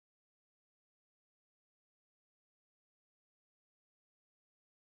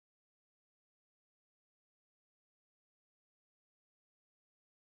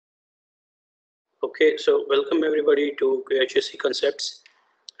Okay, so welcome everybody to QHSC Concepts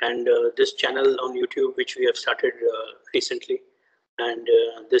and this channel on YouTube, which we have started recently. And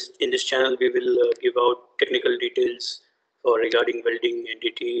in this channel, we will give out technical details for regarding welding,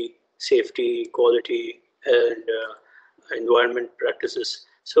 NDT, safety, quality, and environment practices.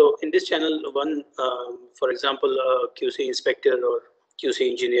 So in this channel, for example, a QC inspector or QC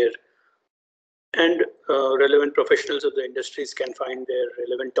engineer and relevant professionals of the industries can find their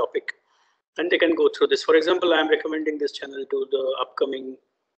relevant topic and they can go through this. For example, I am recommending this channel to the upcoming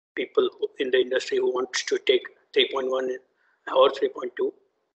people in the industry who want to take 3.1 or 3.2,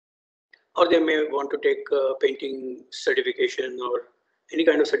 or they may want to take painting certification or any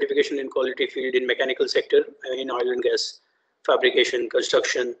kind of certification in quality field in mechanical sector, in oil and gas, fabrication,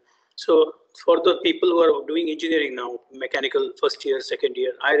 construction. So for the people who are doing engineering now, mechanical first year, second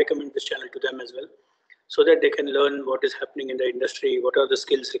year, I recommend this channel to them as well, so that they can learn what is happening in the industry, what are the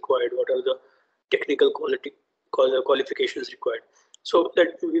skills required, what are the technical qualifications required. So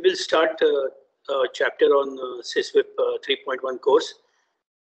that we will start a chapter on Cswip 3.1 course.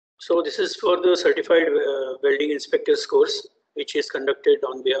 So this is for the Certified Welding Inspectors course, which is conducted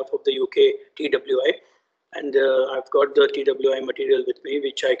on behalf of the UK TWI. And I've got the TWI material with me,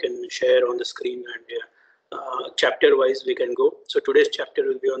 which I can share on the screen, and chapter wise we can go. So today's chapter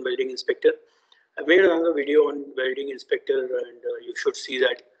will be on welding inspector. I made another video on welding inspector, and you should see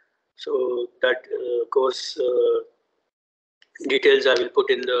that. So that course details I will put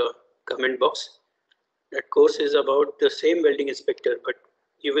in the comment box. That course is about the same welding inspector, but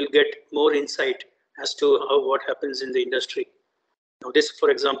you will get more insight as to what happens in the industry. Now this, for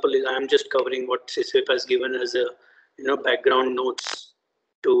example, is I am just covering what Cswip has given as a background notes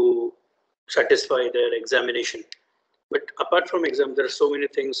to satisfy their examination. But apart from exam, there are so many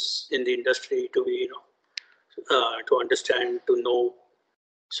things in the industry to be to understand, to know.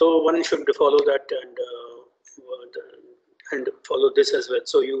 So one should follow that and follow this as well.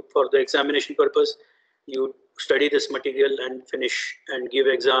 So you, for the examination purpose, you study this material and finish and give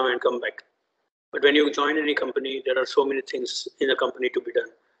exam and come back. But when you join any company, there are so many things in a company to be done.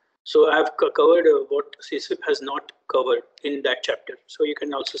 So I have covered what Cswip has not covered in that chapter. So you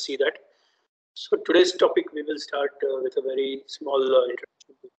can also see that. So today's topic, we will start with a very small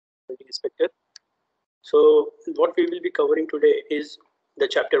introduction to welding inspector. So what we will be covering today is the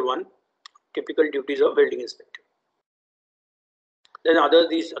chapter 1, typical duties of welding inspector. Then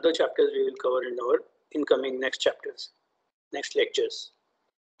these other chapters we will cover in our incoming next chapters, next lectures.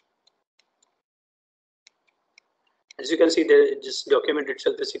 As you can see, this document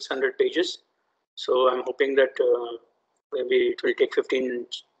itself is 600 pages. So I'm hoping that maybe it will take 15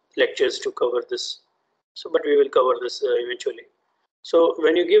 lectures to cover this. So, but we will cover this eventually. So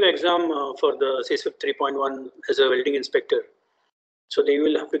when you give exam for the Cswip 3.1 as a welding inspector, so you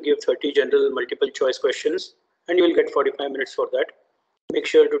will have to give 30 general multiple choice questions, and you will get 45 minutes for that. Make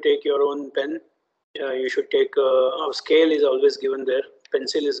sure to take your own pen. You should take a scale is always given there,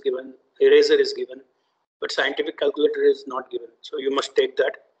 pencil is given, eraser is given, but scientific calculator is not given. So you must take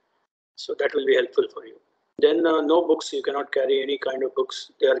that. So that will be helpful for you. Then no books, you cannot carry any kind of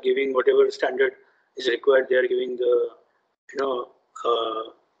books. They are giving whatever standard is required. They are giving the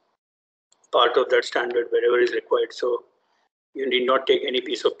part of that standard wherever is required. So you need not take any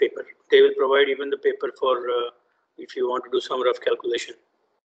piece of paper. They will provide even the paper for if you want to do some rough calculation.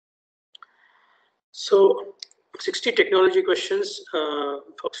 So 60 technology questions.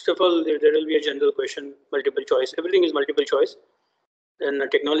 First of all, there will be a general question, multiple choice. Everything is multiple choice. Then a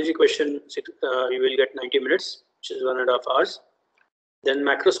technology question, you will get 90 minutes, which is 1.5 hours. Then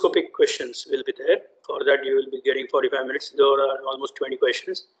macroscopic questions will be there. For that, you will be getting 45 minutes. There are almost 20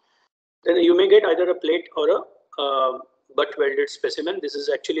 questions. Then you may get either a plate or a butt welded specimen. This is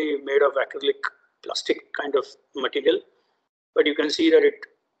actually made of acrylic plastic kind of material, but you can see that it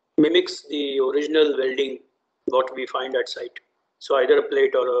mimics the original welding what we find at site. So either a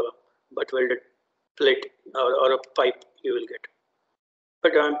plate or a butt welded plate or a pipe you will get.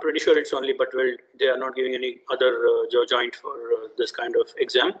 But I'm pretty sure it's only butt weld. They are not giving any other joint for this kind of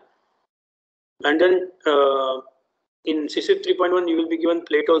exam. And then in Cswip 3.1, you will be given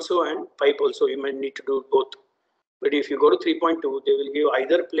plate also and pipe also. You might need to do both. But if you go to 3.2, they will give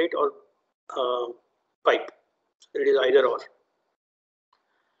either plate or pipe. It is either or.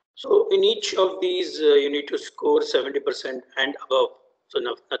 So in each of these, you need to score 70% and above. So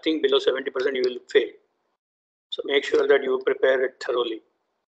nothing below 70% you will fail. So make sure that you prepare it thoroughly.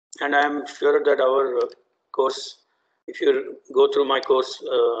 And I am sure that our course, if you go through my course,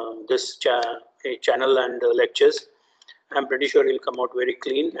 this channel and lectures, I'm pretty sure you'll come out very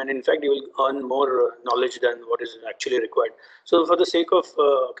clean, and in fact you will earn more knowledge than what is actually required. So for the sake of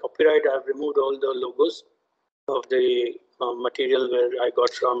copyright, I have removed all the logos of the material where I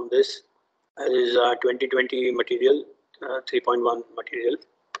got from this. Is 2020 material, 3.1 material.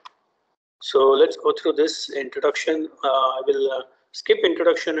 So let's go through this introduction. I will skip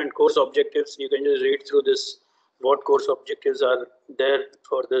introduction and course objectives. You can just read through this, what course objectives are there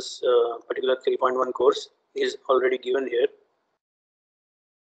for this particular 3.1 course is already given here.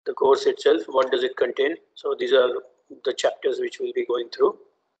 The course itself, what does it contain? So these are the chapters which we'll be going through.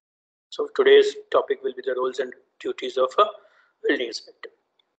 So today's topic will be the roles and duties of a welding inspector.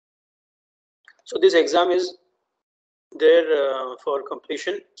 So this exam is there for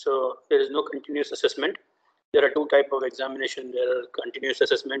completion. So there is no continuous assessment. There are two types of examination. There are continuous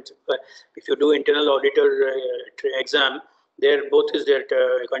assessments. If you do internal auditor exam, there both is there.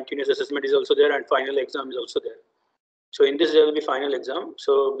 Continuous assessment is also there, and final exam is also there. So in this there will be final exam.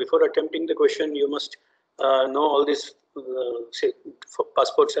 So before attempting the question, you must know all this. Say for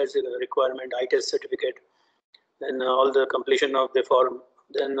passport size requirement, eye test certificate, then all the completion of the form.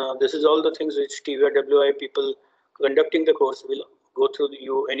 Then this is all the things which TVRWI people conducting the course will go through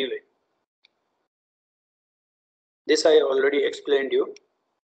you anyway. This I already explained you.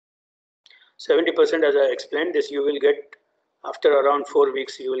 70%, as I explained, this you will get after around 4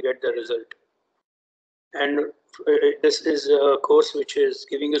 weeks. You will get the result. And this is a course which is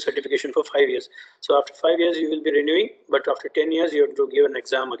giving you certification for 5 years. So after 5 years you will be renewing, but after 10 years you have to give an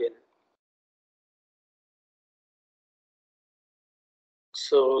exam again.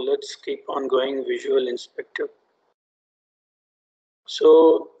 So let's keep on going. Visual inspector.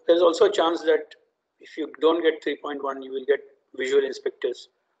 So there's also a chance that if you don't get 3.1, you will get visual inspectors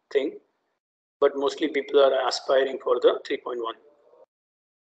thing, but mostly people are aspiring for the 3.1.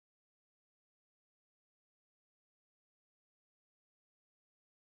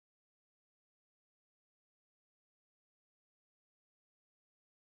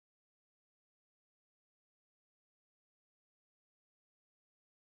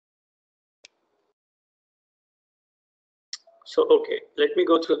 So, okay, let me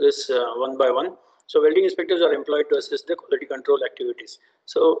go through this one by one. So welding inspectors are employed to assist the quality control activities.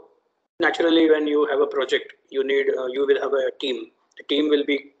 So naturally, when you have a project, you need you will have a team. The team will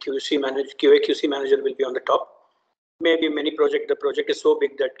be QC manager, QA QC manager will be on the top. Maybe many project, the project is so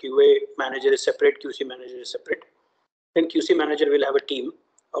big that QA manager is separate, QC manager is separate. Then QC manager will have a team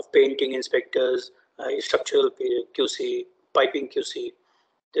of painting inspectors, structural QC, piping QC.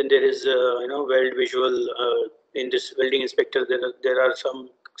 Then there is weld visual. In this welding inspector, there are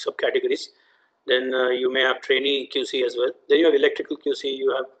some subcategories. Then you may have trainee QC as well. Then you have electrical QC.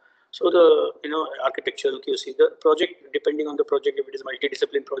 You have so the architectural QC. The project, depending on the project, if it is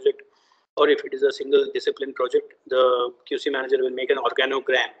multidiscipline project or if it is a single discipline project, the QC manager will make an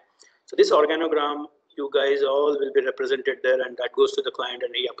organogram. So this organogram, you guys all will be represented there, and that goes to the client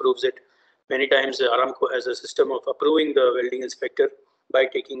and he approves it. Many times Aramco has a system of approving the welding inspector by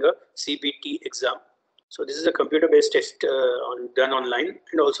taking a CBT exam. So this is a computer-based test done online,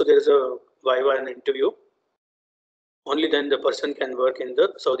 and also there is a Viva and interview. Only then the person can work in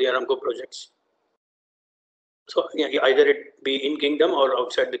the Saudi Aramco projects. So either it be in kingdom or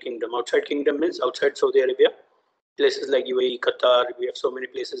outside the kingdom. Outside kingdom means outside Saudi Arabia. Places like UAE, Qatar, we have so many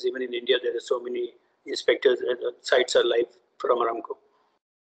places. Even in India, there are so many inspectors and sites are live from Aramco.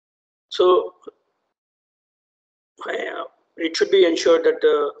 So it should be ensured that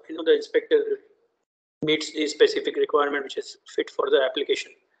the inspector meets the specific requirement which is fit for the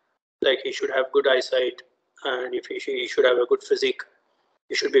application. Like he should have good eyesight, and if he should have a good physique,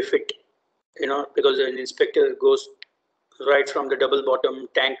 he should be fit. Because an inspector goes right from the double bottom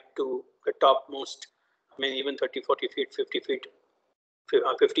tank to the topmost. I mean, even 30, 40 feet, 50 feet,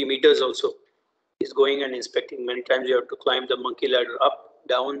 50 meters also. He's going and inspecting. Many times you have to climb the monkey ladder up,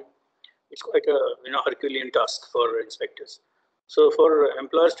 down. It's quite a Herculean task for inspectors. So for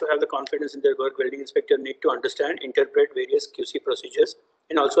employers to have the confidence in their work, welding inspector need to understand, interpret various QC procedures,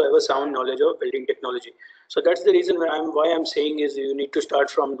 and also have a sound knowledge of welding technology. So that's the reason why I'm saying is you need to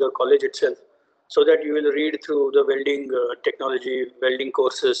start from the college itself, so that you will read through the welding technology, welding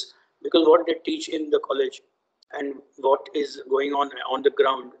courses, because what they teach in the college and what is going on the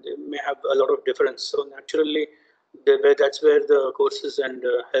ground, they may have a lot of difference. So naturally, that's where the courses and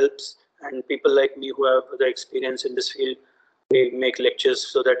helps, and people like me who have the experience in this field, we make lectures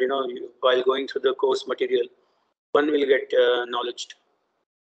so that while going through the course material, one will get knowledge.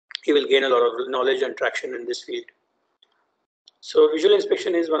 He will gain a lot of knowledge and traction in this field. So visual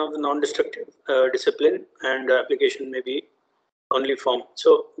inspection is one of the non-destructive discipline, and application may be only form.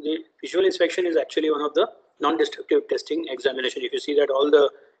 So the visual inspection is actually one of the non-destructive testing examination. If you see that all the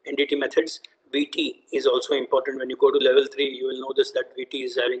NDT methods, VT is also important. When you go to level 3, you will notice that VT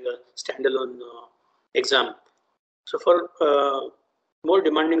is having a standalone exam. So for more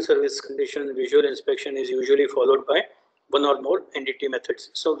demanding service conditions, visual inspection is usually followed by one or more NDT methods.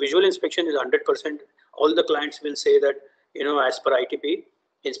 So visual inspection is 100%. All the clients will say that, as per ITP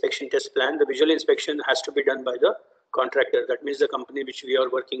inspection test plan, the visual inspection has to be done by the contractor. That means the company which we are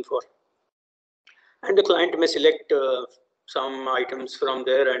working for. And the client may select some items from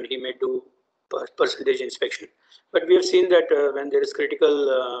there, and he may do percentage inspection. But we have seen that when there is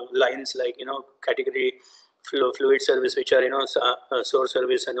critical lines like category fluid service, which are source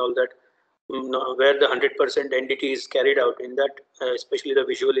service and all that, where the 100% NDT is carried out, in that especially the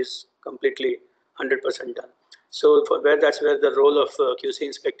visual is completely 100% done. So that's where the role of QC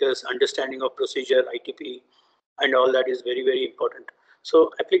inspectors, understanding of procedure, ITP, and all that is very, very important.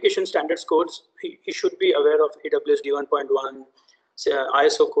 So application standards codes, he should be aware of AWS D1.1,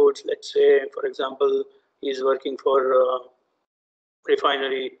 ISO codes. Let's say, for example, he's working for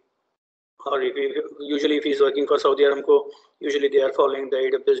refinery, or usually if he's working for Saudi Aramco, usually they are following the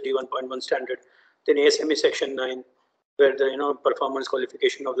AWS D1.1 standard. Then ASME section 9, where the performance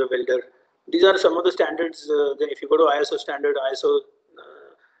qualification of the welder. These are some of the standards. Then if you go to ISO standard, ISO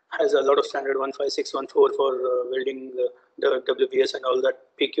has a lot of standard 15614 for welding, the WBS and all that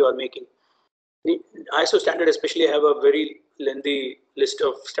PQ are making. The ISO standard especially have a very lengthy list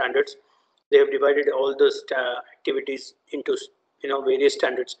of standards. They have divided all the activities into various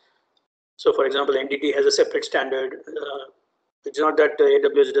standards. So for example, NDT has a separate standard. It's not that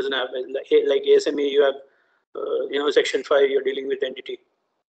AWS doesn't have, like ASME, you have section 5, you're dealing with NDT.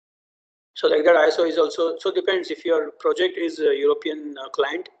 So like that, ISO is also, so depends. If your project is a European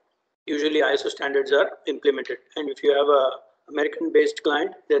client, usually ISO standards are implemented. And if you have a American-based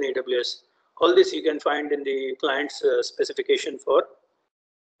client, then AWS. All this you can find in the client's specification for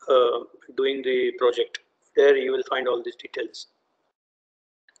doing the project. There you will find all these details.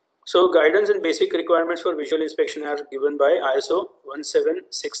 So guidance and basic requirements for visual inspection are given by ISO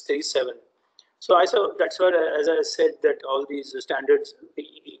 17637. So ISO, that's what, as I said, that all these standards, the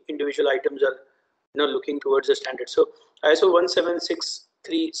individual items are looking towards the standard. So ISO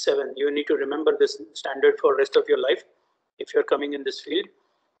 17637, you need to remember this standard for rest of your life if you're coming in this field.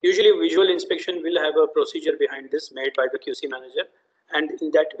 Usually visual inspection will have a procedure behind this made by the QC manager, and in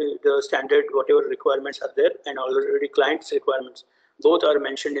that the standard, whatever requirements are there, and already client's requirements, both are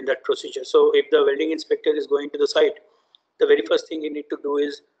mentioned in that procedure. So if the welding inspector is going to the site, the very first thing he need to do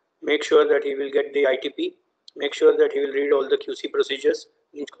is make sure that he will get the ITP, make sure that he will read all the QC procedures,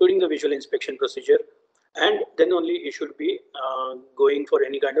 including the visual inspection procedure, and then only he should be going for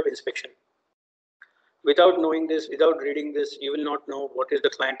any kind of inspection. Without knowing this, without reading this, you will not know what is the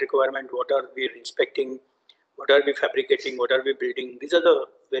client requirement, what are we inspecting, what are we fabricating, what are we building. These are the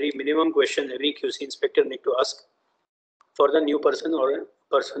very minimum questions every QC inspector need to ask. For the new person or a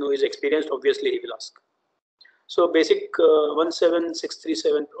person who is experienced, obviously he will ask. So basic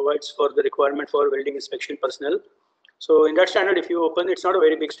 17637 provides for the requirement for welding inspection personnel. So in that standard, if you open, it's not a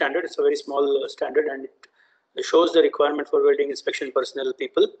very big standard, it's a very small standard, and it shows the requirement for welding inspection personnel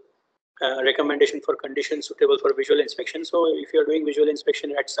people. Recommendation for conditions suitable for visual inspection. So if you're doing visual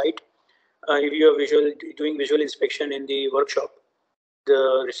inspection at site, if you are doing visual inspection in the workshop,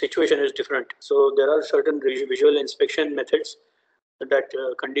 the situation is different. So there are certain visual inspection methods, that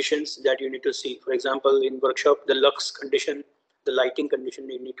conditions that you need to see. For example, in workshop, the lux condition, the lighting condition,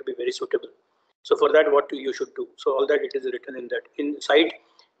 you need to be very suitable. So for that, what you should do. So all that it is written in that. In site,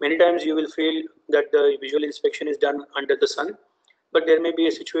 many times you will feel that the visual inspection is done under the sun, but there may be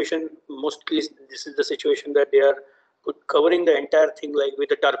a situation, mostly this is the situation, that they are covering the entire thing like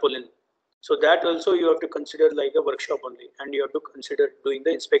with a tarpaulin. So that also you have to consider like a workshop only, and you have to consider doing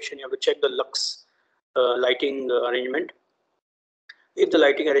the inspection. You have to check the lux lighting arrangement. If the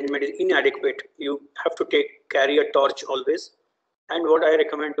lighting arrangement is inadequate, you have to carry a torch always. And what I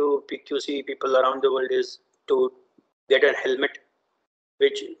recommend to PQC people around the world is to get a helmet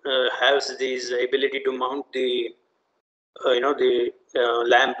which has this ability to mount the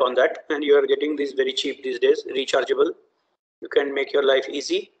lamp on that, and you are getting these very cheap these days, rechargeable. You can make your life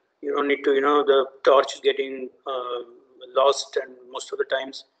easy. You don't need to, the torch is getting lost, and most of the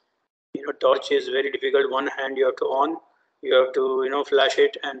times, torch is very difficult. One hand you have to on, you have to, flash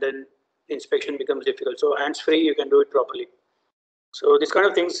it, and then inspection becomes difficult. So hands-free, you can do it properly. So this kind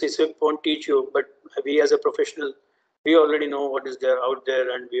of things Cswip won't teach you, but we as a professional, we already know what is there out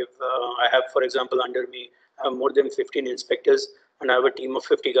there, and I have, for example, under me, I have more than 15 inspectors, and I have a team of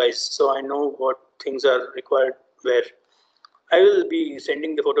 50 guys. So I know what things are required where. I will be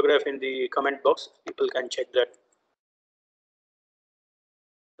sending the photograph in the comment box. People can check that.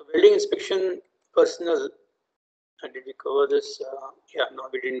 The welding inspection personnel. Did we cover this? Yeah, no,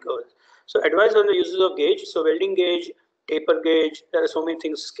 we didn't cover this. So advice on the uses of gauge. So welding gauge, taper gauge, there are so many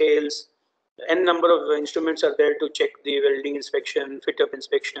things, scales, n number of instruments are there to check the welding inspection, fit up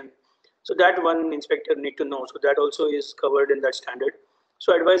inspection. So that one inspector need to know. So that also is covered in that standard.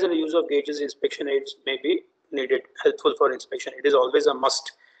 So advice on the use of gauges, inspection aids may be needed, helpful for inspection. It is always a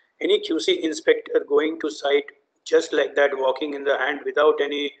must. Any QC inspector going to site just like that, walking in the hand without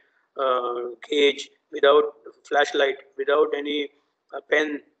any gauge, without flashlight, without any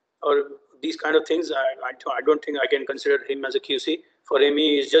pen or these kind of things, I don't think I can consider him as a QC. For him,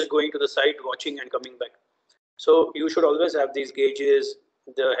 he is just going to the site, watching and coming back. So you should always have these gauges,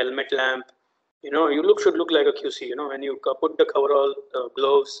 the helmet lamp. You know, you should look like a QC. You know, when you put the coverall,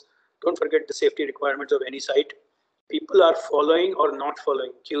 gloves, don't forget the safety requirements of any site. People are following or not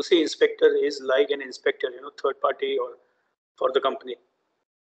following. QC inspector is like an inspector, you know, third party or for the company.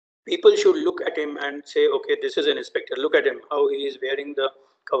 People should look at him and say, okay, this is an inspector. Look at him, how he is wearing the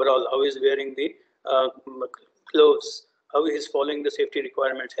coverall, how he is wearing the gloves, how he is following the safety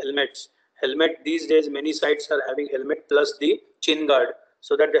requirements, helmets. Helmet, these days, many sites are having helmet plus the chin guard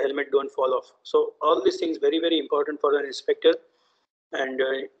so that the helmet don't fall off. So all these things very, very important for an inspector. And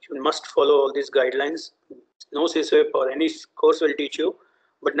you must follow all these guidelines. No Cswip or any course will teach you,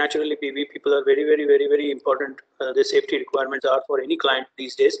 but naturally PV people are very, very, very, very important. The safety requirements are for any client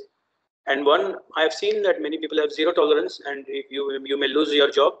these days. And one, I've seen that many people have zero tolerance, and if you may lose your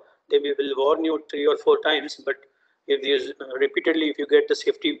job. They will warn you 3 or 4 times, but if you repeatedly, if you get the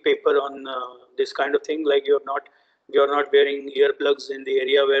safety paper on this kind of thing, like you're not wearing earplugs in the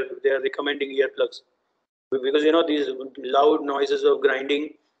area where they are recommending earplugs, because you know these loud noises of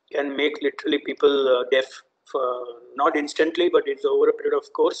grinding can make literally people deaf. Not instantly, but it's over a period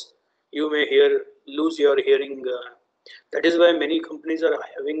of course. You may lose your hearing. That is why many companies are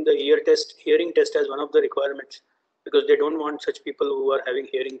having the hearing test as one of the requirements, because they don't want such people who are having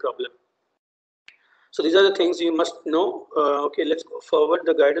hearing problem. So these are the things you must know. Okay, let's go forward.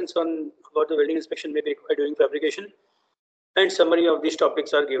 The guidance on about the welding inspection may be required during fabrication, and summary of these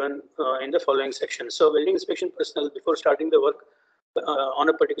topics are given in the following section. So welding inspection personnel, before starting the work on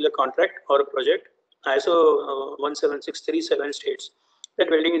a particular contract or a project, ISO 17637 states that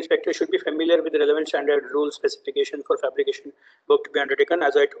welding inspector should be familiar with the relevant standard rules specification for fabrication work to be undertaken.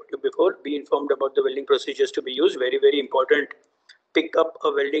 As I told you before, be informed about the welding procedures to be used. Very, very important. Pick up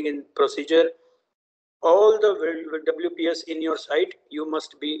a welding in procedure. All the WPS in your site, you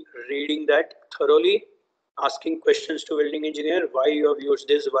must be reading that thoroughly, asking questions to welding engineer, why you have used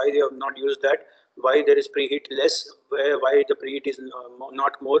this, why they have not used that, why there is preheat less, why the preheat is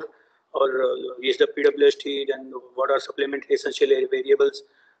not more, or is the PWST, then what are supplementary essential variables.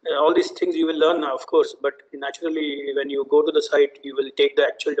 All these things you will learn, of course, but naturally when you go to the site, you will take the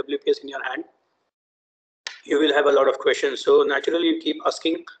actual WPS in your hand. You will have a lot of questions. So naturally you keep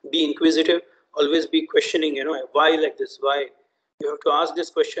asking, be inquisitive, always be questioning, you know, why like this, why? You have to ask this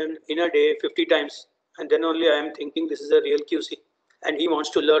question in a day 50 times, and then only I am thinking this is a real QC and he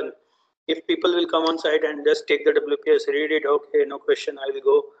wants to learn. If people will come on site and just take the WPS, read it, okay, no question, I will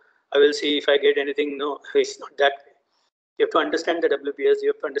go, I will see if I get anything. No, it's not that way. You have to understand the WPS, you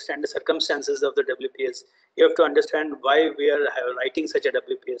have to understand the circumstances of the WPS, you have to understand why we are writing such a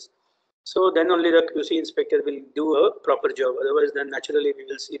WPS. So then only the QC inspector will do a proper job. Otherwise, then naturally we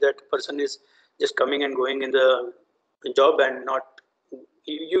will see that person is just coming and going in the job and not.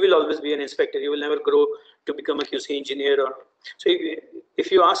 You will always be an inspector. You will never grow to become a QC engineer. Or so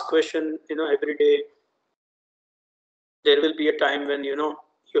if you ask question, you know, every day, there will be a time when you know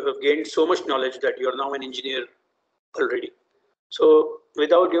you have gained so much knowledge that you are now an engineer already. So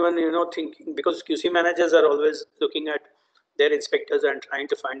without even thinking, because QC managers are always looking at their inspectors and trying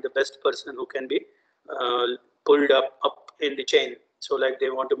to find the best person who can be pulled up in the chain. So like they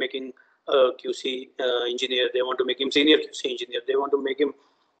want to make him a QC engineer, they want to make him senior QC engineer, they want to make him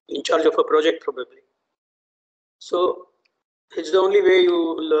in charge of a project probably. So it's the only way you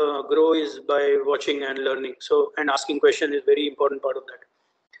will grow is by watching and learning. So and asking question is very important part of that.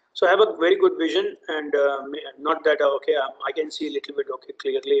 So I have a very good vision, and not that okay, I can see a little bit okay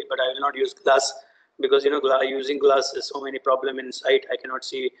clearly, but I will not use glass because using glass is so many problem in sight. I cannot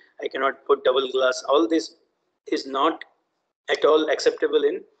see, I cannot put double glass. All this is not at all acceptable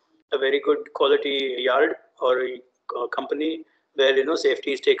in a very good quality yard or a company where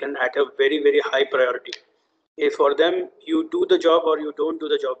safety is taken at a very, very high priority. If for them you do the job or you don't do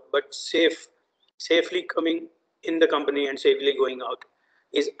the job, but safely coming in the company and safely going out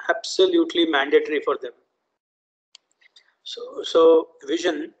is absolutely mandatory for them. So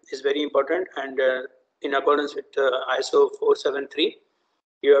vision is very important, and in accordance with ISO 473,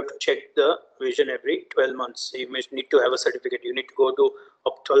 you have to check the vision every 12 months. You may need to have a certificate. You need to go to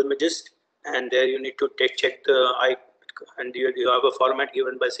ophthalmologist, and there you need to check the eye, and you have a format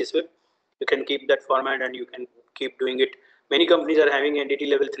given by Cswip. You can keep that format and you can keep doing it. Many companies are having NDT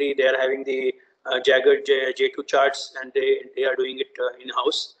level 3. They are having the Jagger J2 charts, and they are doing it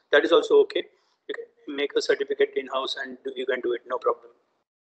in-house. That is also okay. You can make a certificate in-house and you can do it, no problem.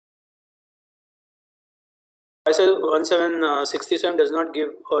 ISO 1767 does not give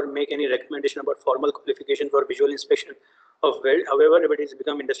or make any recommendation about formal qualification for visual inspection of weld. However, it has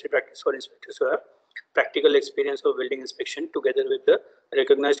become industry practice for inspectors who have practical experience of welding inspection together with the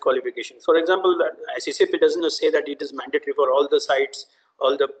recognized qualification. For example, Cswip doesn't say that it is mandatory for all the sites,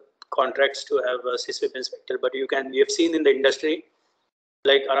 all the contracts to have a Cswip inspector, but we have seen in the industry,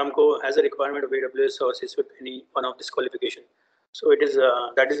 like Aramco has a requirement of AWS or Cswip, any one of this qualification. So it is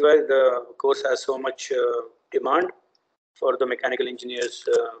that is why the course has so much demand for the mechanical engineers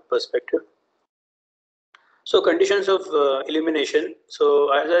perspective. So conditions of illumination.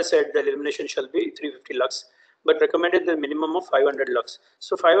 So as I said, the illumination shall be 350 lux, but recommended the minimum of 500 lux.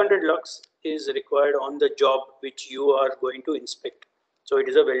 So 500 lux is required on the job which you are going to inspect. So it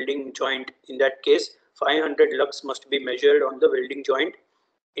is a welding joint. In that case, 500 lux must be measured on the welding joint,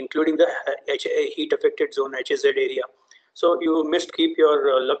 including the heat affected zone HZ area. So you must keep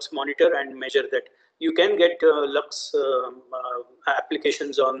your lux monitor and measure that. You can get lux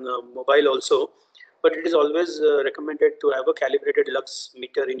applications on mobile also, but it is always recommended to have a calibrated lux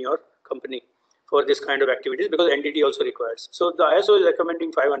meter in your company for this kind of activities, because NDT also requires. So the ISO is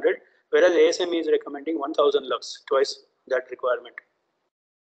recommending 500, whereas ASME is recommending 1000 lux, twice that requirement.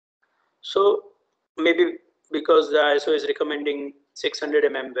 So maybe because the ISO is recommending 600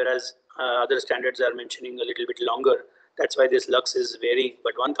 mm, whereas other standards are mentioning a little bit longer, that's why this lux is varying.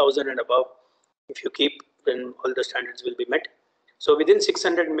 But 1000 and above, if you keep, then all the standards will be met. So within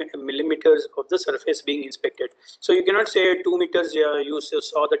 600 millimeters of the surface being inspected. So you cannot say 2 meters, you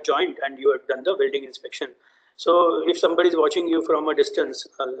saw the joint and you have done the welding inspection. So if somebody is watching you from a distance,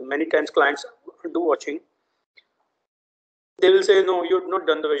 many times clients do watching, they will say, no, you've not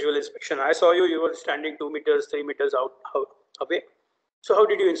done the visual inspection. I saw you, you were standing 2 meters, 3 meters out away. So how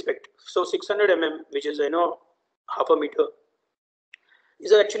did you inspect? So 600 mm, which is, half a meter,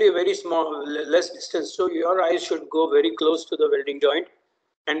 is actually a very small, less distance. So your eyes should go very close to the welding joint,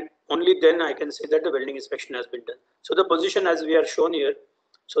 and only then I can say that the welding inspection has been done. So the position as we are shown here,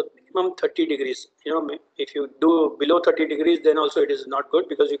 so minimum 30 degrees. If you do below 30 degrees, then also it is not good,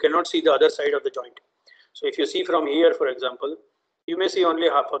 because you cannot see the other side of the joint. So if you see from here, for example, you may see only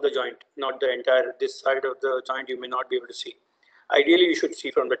half of the joint, not the entire, this side of the joint you may not be able to see. Ideally, you should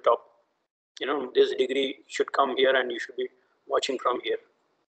see from the top. This degree should come here and you should be watching from here.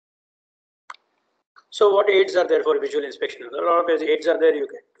 So what aids are there for visual inspection? A lot of aids are there.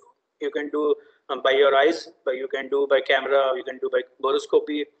 You can do by your eyes, but you can do by camera, you can do by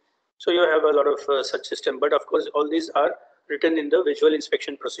boroscopy. So you have a lot of such system. But of course, all these are written in the visual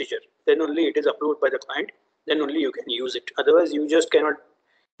inspection procedure. Then only it is approved by the client. Then only you can use it. Otherwise, you just cannot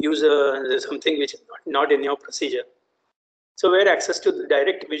use something which is not in your procedure. So where access to the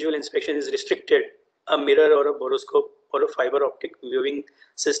direct visual inspection is restricted, a mirror or a boroscope or a fiber optic viewing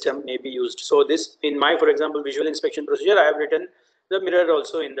system may be used. So this, in my, for example, visual inspection procedure, I have written the mirror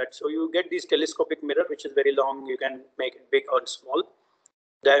also in that. So you get this telescopic mirror, which is very long. You can make it big or small.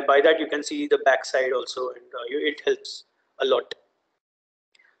 By that you can see the back side also, and it helps a lot.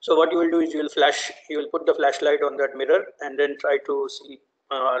 So what you will do is you will put the flashlight on that mirror and then try to see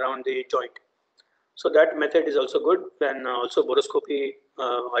around the joint. So that method is also good. Then also boroscopy,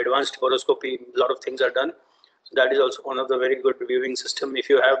 advanced boroscopy, a lot of things are done. So that is also one of the very good viewing system. If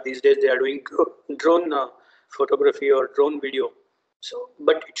you have these days, they are doing drone photography or drone video. So,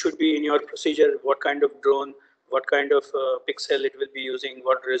 but it should be in your procedure, what kind of drone, what kind of pixel it will be using,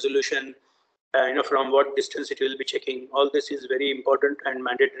 what resolution, from what distance it will be checking. All this is very important and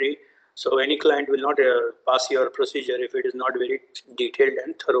mandatory. So any client will not pass your procedure if it is not very detailed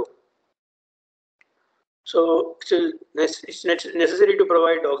and thorough. So it's necessary to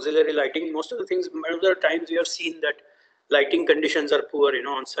provide auxiliary lighting. Most of the things, most of the times we have seen that lighting conditions are poor,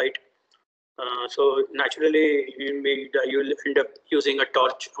 on site. So naturally you'll end up using a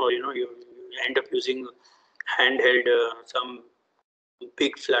torch, or you end up using handheld some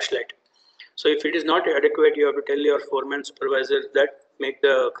big flashlight. So if it is not adequate, you have to tell your foreman supervisor that make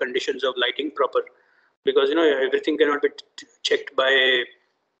the conditions of lighting proper, because everything cannot be checked by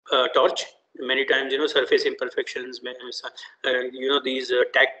torch. Many times surface imperfections, these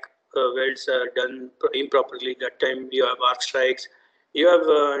tack welds are done improperly. That time you have arc strikes, you have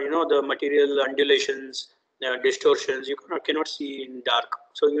the material undulations, distortions. You cannot see in dark,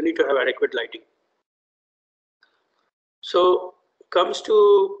 so you need to have adequate lighting. So comes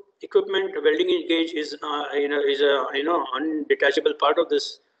to equipment, welding gauge is a undetachable part of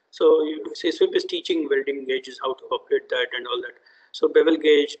this. So Cswip is teaching welding gauges, how to operate that and all that. So bevel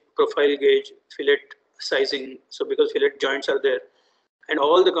gauge, profile gauge, fillet sizing. So because fillet joints are there, and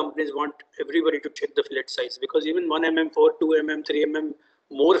all the companies want everybody to check the fillet size, because even 1 mm, 4, 2 mm, 3 mm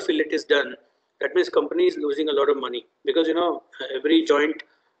more fillet is done. That means company is losing a lot of money, because every joint,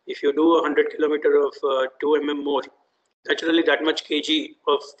 if you do 100 kilometer of 2 mm more, naturally that much kg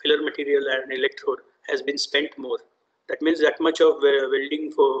of filler material and electrode has been spent more. That means that much of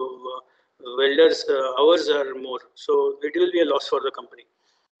welding for welders hours are more. So it will be a loss for the company.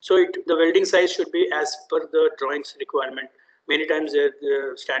 So the welding size should be as per the drawings requirement. Many times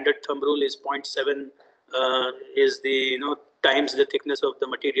the standard thumb rule is 0.7 is the times the thickness of the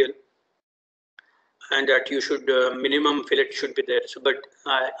material, and that you should minimum fillet should be there. So, but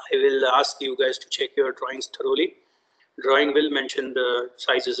I will ask you guys to check your drawings thoroughly. Drawing will mention the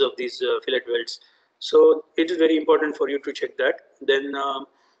sizes of these fillet welds. So it is very important for you to check that. Then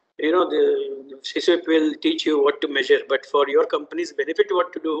the Cswip will teach you what to measure, but for your company's benefit,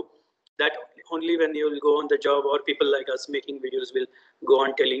 what to do, that only when you will go on the job, or people like us making videos will go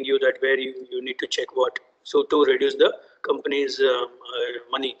on telling you that where you need to check what. So to reduce the company's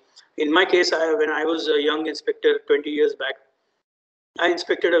money. In my case, when I was a young inspector 20 years back, I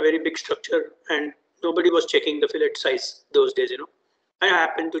inspected a very big structure and nobody was checking the fillet size those days, I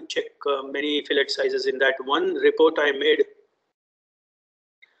happened to check many fillet sizes. In that one report I made,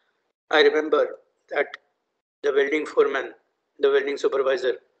 I remember that the welding foreman, the welding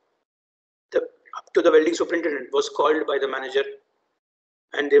supervisor, up to the welding superintendent was called by the manager,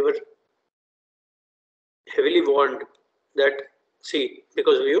 and they were heavily warned that, see,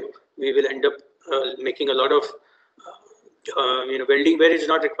 because of you, we will end up making a lot of welding where it's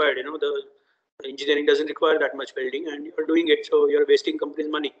not required. The engineering doesn't require that much welding, and you're doing it, so you're wasting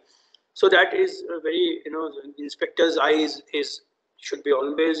company's money. So that is very, the inspector's eyes should be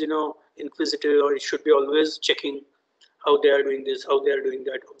always, inquisitive, or it should be always checking how they are doing this, how they are doing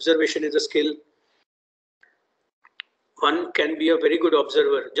that. Observation is a skill. One can be a very good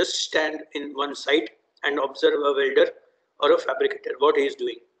observer. Just stand in one site and observe a welder or a fabricator, what he is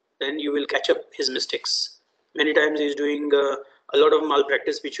doing. Then you will catch up his mistakes. Many times he is doing a lot of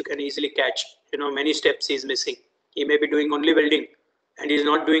malpractice, which you can easily catch. Many steps he is missing. He may be doing only welding, and he is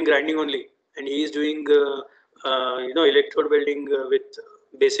not doing grinding only, and he is doing electrode welding with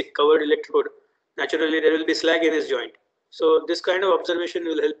basic covered electrode. Naturally, there will be slag in his joint. So this kind of observation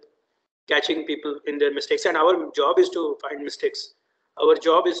will help catching people in their mistakes. And our job is to find mistakes. Our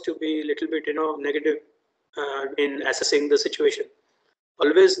job is to be a little bit negative in assessing the situation.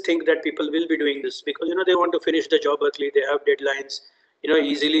 Always think that people will be doing this because they want to finish the job early. They have deadlines.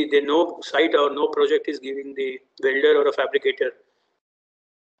 Easily they know site or no project is giving the welder or a fabricator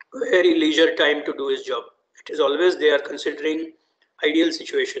very leisure time to do his job. It is always they are considering ideal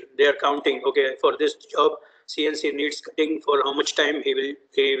situation. They are counting, okay, for this job CNC needs cutting, for how much time he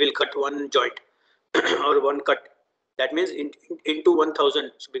will cut one joint or one cut. That means into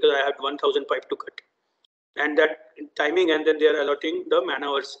 1000, so because I have 1000 pipe to cut, and that timing, and then they are allotting the man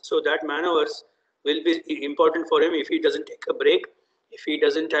hours. So that man hours will be important for him if he doesn't take a break, if he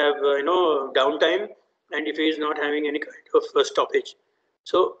doesn't have downtime, and if he is not having any kind of stoppage.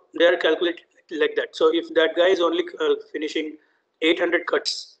 So they are calculated like that. So if that guy is only finishing 800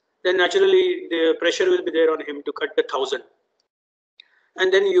 cuts, then naturally the pressure will be there on him to cut the 1000.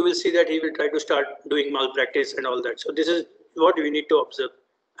 And then you will see that he will try to start doing malpractice and all that. So this is what we need to observe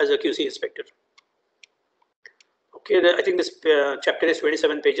as a QC inspector. Okay, I think this chapter is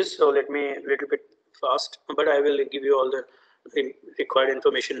 27 pages, so let me a little bit fast, but I will give you all the required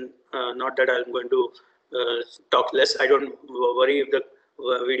information. Not that I'm going to talk less. I don't worry if the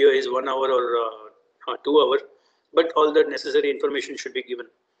video is 1 hour or 2 hours, but all the necessary information should be given.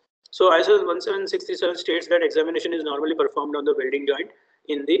 So ISO 17637 states that examination is normally performed on the welding joint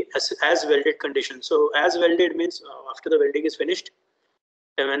in the as welded condition. So as welded means after the welding is finished,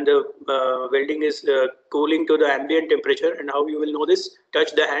 and when the welding is cooling to the ambient temperature. And how you will know this?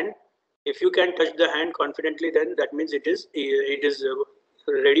 Touch the hand. If you can touch the hand confidently, then that means it is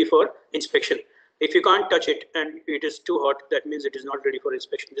ready for inspection. If you can't touch it and it is too hot, that means it is not ready for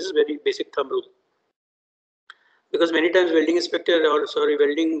inspection. This is very basic thumb rule. Because many times welding inspector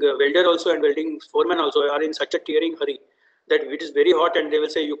welder also and welding foreman also are in such a tearing hurry that it is very hot and they will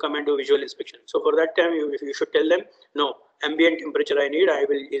say you come and do visual inspection. So for that time you should tell them, no, ambient temperature I need, I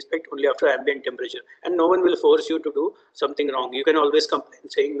will inspect only after ambient temperature, and no one will force you to do something wrong. You can always complain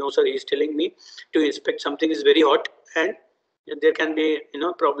saying, no sir, he is telling me to inspect something is very hot, and there can be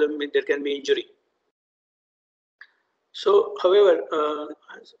problem, there can be injury. So however,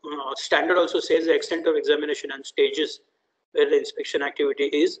 standard also says the extent of examination and stages where the inspection activity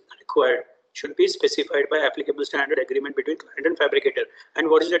is required should be specified by applicable standard agreement between client and fabricator. And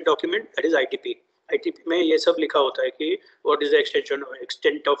what is that document? That is ITP. ITP में ये सब लिखा होता है कि what is the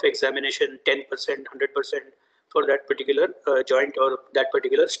extent of examination, 10%, 100% for that particular joint or that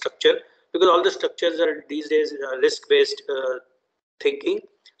particular structure, because all the structures are these days risk-based thinking.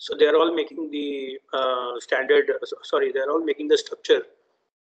 So they are all making the they are all making the structure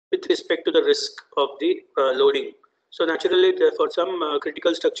with respect to the risk of the loading. So naturally, for some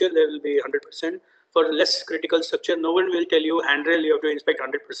critical structure, there will be 100%. For less critical structure, no one will tell you handrail you have to inspect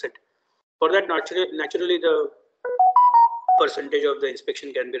 100%. For that, naturally, the percentage of the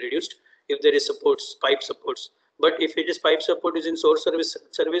inspection can be reduced if there is supports, pipe supports. But if it is pipe support is in source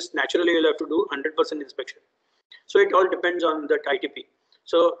service, naturally you'll have to do 100% inspection. So it all depends on that ITP.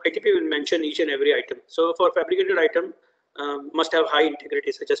 So ITP will mention each and every item. So for fabricated item, must have high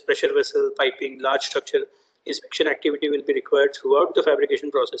integrity such as pressure vessel, piping, large structure. Inspection activity will be required throughout the fabrication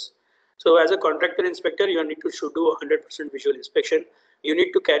process. So as a contractor inspector, you need to should do 100% visual inspection. You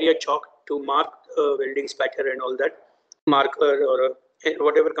need to carry a chalk to mark welding splatter and all that. Marker or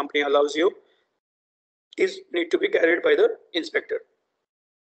whatever company allows you is need to be carried by the inspector.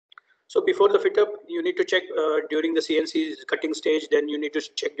 So before the fit up, you need to check during the CNC cutting stage. Then you need to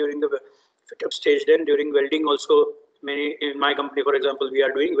check during the fit up stage. Then during welding also, in my company, for example, we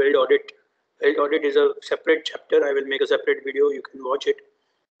are doing weld audit. Weld audit is a separate chapter. I will make a separate video. You can watch it.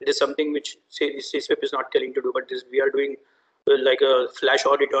 It is something which Cswip is not telling to do, but we are doing like a flash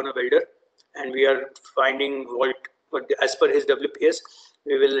audit on a welder, and we are finding volt. But as per his WPS,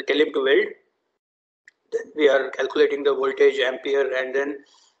 we will tell him to weld. Then we are calculating the voltage, ampere, and then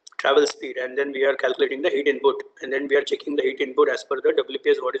travel speed, and then we are calculating the heat input, and then we are checking the heat input as per the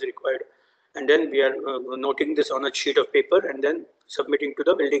WPS what is required, and then we are noting this on a sheet of paper and then submitting to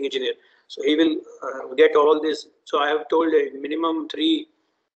the welding engineer. So he will get all this. So I have told a minimum 3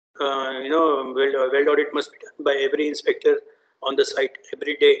 weld audit must be done by every inspector on the site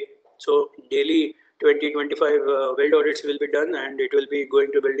every day. So daily 20-25 weld audits will be done, and it will be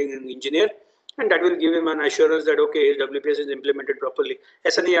going to welding engineer, and that will give him an assurance that okay, his WPS is implemented properly.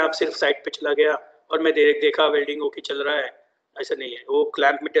 ऐसा नहीं है आप सिर्फ site पे चला गया और मैं देखा वेल्डिंग ओके चल रहा है, ऐसा नहीं है. वो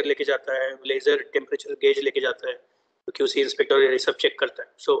क्लैंप मीटर लेके जाता है, लेजर टेम्परेचर गेज लेके जाता है, QC इंस्पेक्टर ये सब चेक करता है.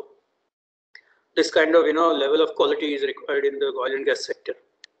 So this kind of level of quality is required in the oil and gas sector.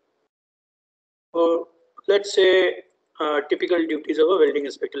 Let's say typical duties of a welding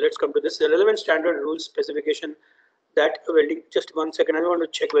inspector. Let's come to this. The relevant standard rules specification that welding. Just 1 second. I want to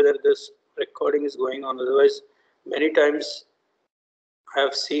check whether this recording is going on. Otherwise, many times I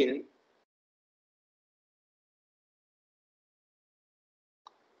have seen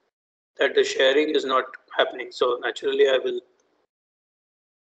that the sharing is not happening. So naturally, I will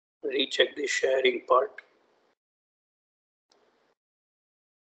recheck the sharing part.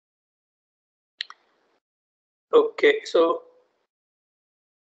 Okay, so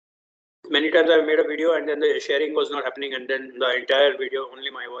many times I've made a video and then the sharing was not happening, and then the entire video,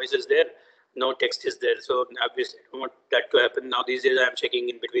 only my voice is there, no text is there. So obviously I don't want that to happen. Now these days I am checking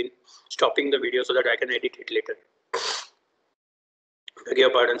in between, stopping the video so that I can edit it later. Beg your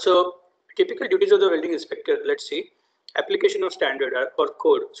pardon. So typical duties of the welding inspector, let's see. Application of standard or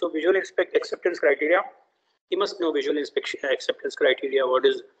code. So visual acceptance criteria. He must know visual inspection acceptance criteria. What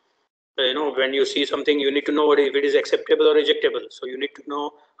is, when you see something, you need to know if it is acceptable or rejectable. So you need to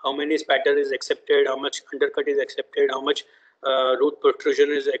know how many spatter is accepted, how much undercut is accepted, how much root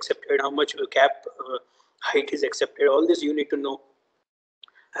protrusion is accepted, how much cap height is accepted. All this you need to know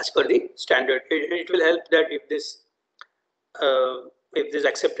as per the standard. It will help that if this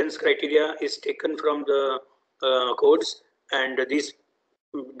acceptance criteria is taken from the codes, and these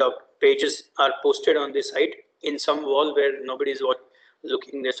pages are posted on the site in some wall where nobody is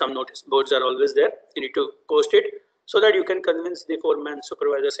looking. There, some notice boards are always there. You need to post it so that you can convince the foreman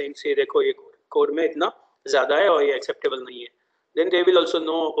supervisor saying, "See, देखो ये code में इतना ज़्यादा है और ये acceptable नहीं है." Then they will also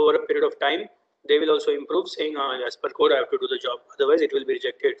know over a period of time. They will also improve, saying, "As per code, I have to do the job. Otherwise, it will be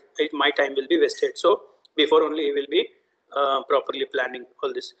rejected. My time will be wasted." So before only he will be properly planning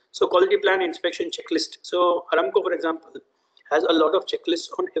all this. So quality plan inspection checklist. So Aramco, for example, has a lot of checklists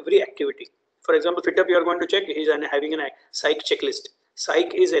on every activity. For example, fit up you are going to check. He's having a SAIC checklist.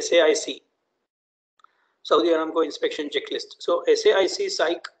 SAIC is SAIC. Saudi Aramco inspection checklist. So SAIC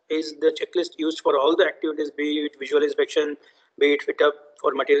psych is the checklist used for all the activities, be it visual inspection, be it fit up,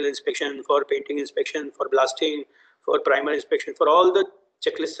 for material inspection, for painting inspection, for blasting, for primer inspection, for all the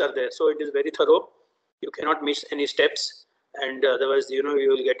checklists are there. So it is very thorough. You cannot miss any steps, and otherwise, you know, you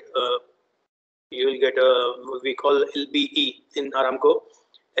will get what we call LBE in Aramco.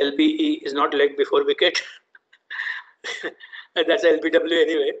 LBE is not leg before wicket. That's LBW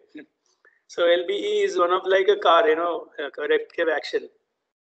anyway. So LBE is one of like a car, you know, corrective action.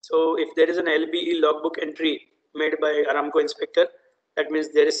 So if there is an LBE logbook entry made by Aramco inspector, that means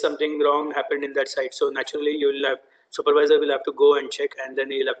there is something wrong happened in that site. So naturally, you will have supervisor will have to go and check, and then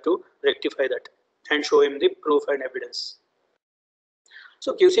he'll have to rectify that and show him the proof and evidence.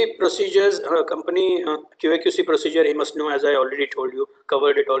 So QC procedures, company QA/QC procedure, he must know, as I already told you,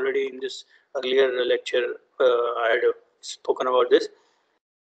 covered it already in this earlier lecture. I had spoken about this.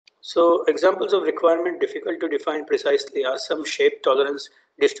 So examples of requirement difficult to define precisely are some shape tolerance,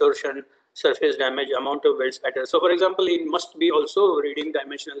 distortion, surface damage, amount of weld spatter. So for example, he must be also reading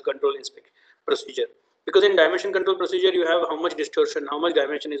dimensional control procedure, because in dimension control procedure, you have how much distortion, how much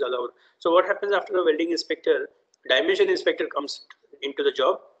dimension is allowed. So what happens after a welding inspector, dimension inspector comes into the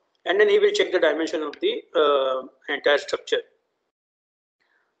job, and then he will check the dimension of the entire structure.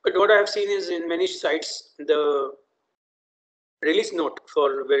 But what I have seen is in many sites, the release note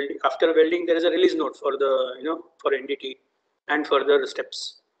for welding, after welding, there is a release note for the, you know, for NDT and further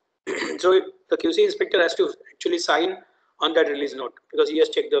steps. So the QC inspector has to actually sign on that release note, because he has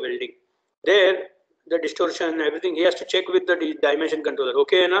checked the welding. There, the distortion, everything, he has to check with the dimension controller.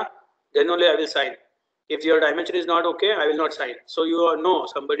 Okay, na? Then only I will sign. If your dimension is not okay, I will not sign. So you know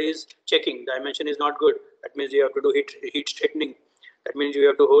somebody is checking, dimension is not good. That means you have to do heat straightening. That means you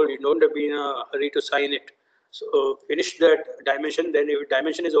have to hold, you don't have to be in a hurry to sign it. So finish that dimension, then if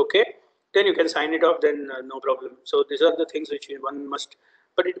dimension is okay, then you can sign it off, then no problem. So these are the things which one must,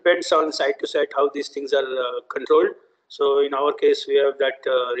 but it depends on site to site how these things are controlled. So in our case, we have that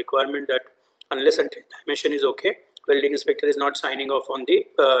requirement that unless until dimension is okay, welding inspector is not signing off on the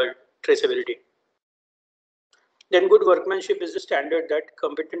traceability. Then good workmanship is the standard that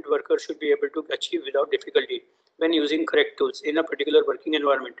competent workers should be able to achieve without difficulty when using correct tools in a particular working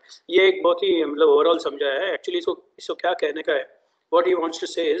environment. ये एक बहुत ही मतलब overall समझाया है. Actually इसको क्या कहने का है? What he wants to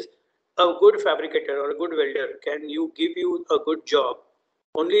say is a good fabricator or a good welder can give you a good job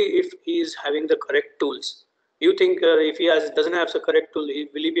only if he is having the correct tools. You think if he doesn't have the correct tool,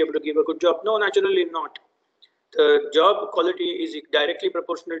 will he be able to give a good job? No, naturally not. The job quality is directly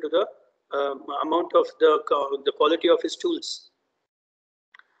proportional to the amount of the quality of his tools.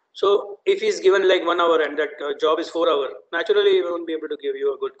 So if he's given like 1 hour and that job is 4 hours, naturally he won't be able to give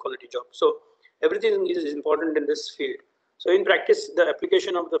you a good quality job. So everything is important in this field. So in practice, the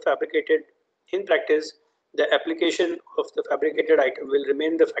application of the fabricated item will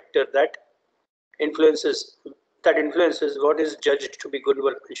remain the factor that influences what is judged to be good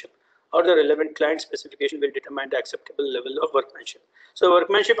workmanship, or the relevant client specification will determine the acceptable level of workmanship. So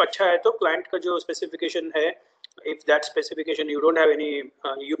workmanship अच्छा है तो client का जो specification है, if that specification you don't have any,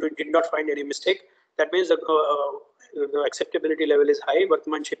 you did not find any mistake, that means the acceptability level is high,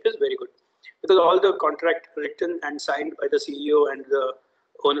 workmanship is very good. Because all the contract written and signed by the CEO and the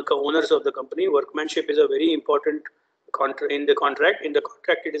owners of the company, workmanship is a very important in the contract. In the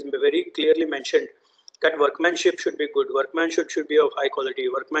contract, it is very clearly mentioned that workmanship should be good, workmanship should be of high quality,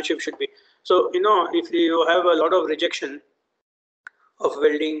 workmanship should be. So, you know, if you have a lot of rejection of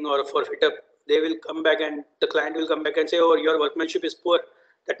welding or for fit up, they will come back and the client will come back and say, oh, your workmanship is poor.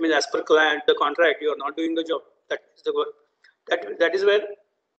 That means as per client, the contract, you are not doing the job. That is the word. That is where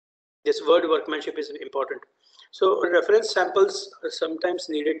this word workmanship is important. So reference samples are sometimes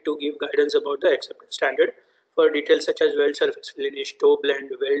needed to give guidance about the accepted standard for details such as weld surface finish, toe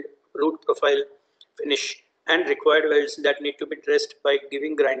blend, weld, root profile, finish, and required welds that need to be dressed by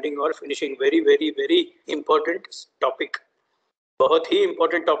giving grinding or finishing. Very, very, very important topic. बहुत ही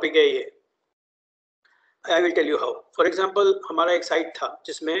important topic है ये. I will tell you how. For example, हमारा एक site था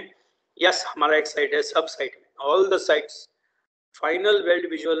जिसमें, yes, हमारा एक site है, sub site में, all the sites, final weld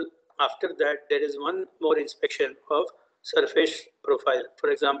visual. After that, there is one more inspection of surface profile.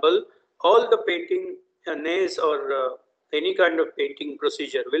 For example, all the painting nails or any kind of painting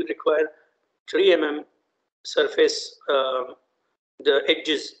procedure will require 3 mm surface, the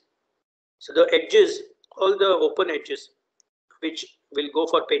edges. So the edges, all the open edges, which will go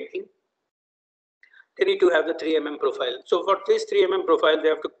for painting, they need to have the 3 mm profile. So for this 3 mm profile, they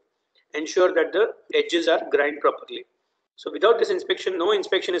have to ensure that the edges are grind properly. So without this inspection, no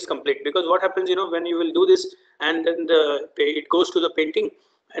inspection is complete, because what happens, you know, when you will do this and then it goes to the painting,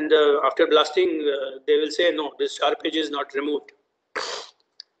 and after blasting they will say no, this sharp edge is not removed.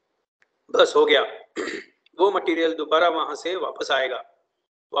 बस हो गया. वो material दोबारा वहां से वापस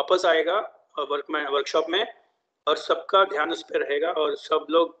आएगा workshop में, और सबका ध्यान उस पर रहेगा, और सब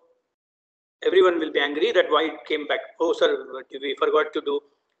लोग, everyone will be angry that why it came back. Oh sir, we forgot to do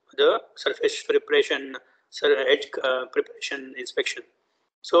the surface preparation, edge preparation inspection.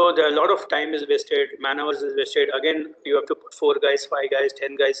 So there a lot of time is wasted, man hours is wasted. Again, you have to put 4 guys, 5 guys,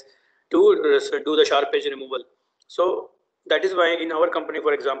 10 guys to do the sharp edge removal. So that is why in our company,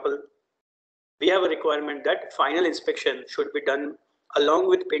 for example, we have a requirement that final inspection should be done along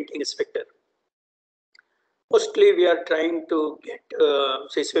with painting inspector. Mostly we are trying to get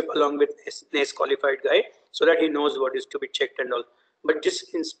Cswip along with NACE qualified guy, so that he knows what is to be checked and all. But जिस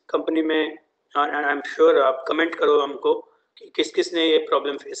company में, and I'm sure आप comment करो हमको कि किस ने ये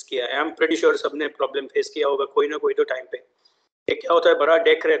problem face किया है. I'm pretty sure सबने problem face किया होगा कोई ना कोई तो time पे. ये क्या होता है, बड़ा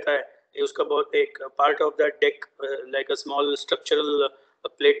deck रहता है, ये उसका बहुत एक part of that deck like a small structural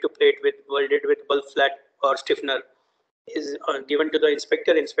plate to plate with welded with bulb flat or stiffener is given to the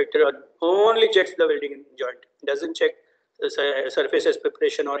inspector. Inspector only checks the welding joint, doesn't check the surfaces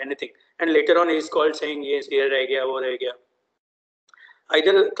preparation or anything, and later on he is called saying yes, here reh gaya, wo reh gaya.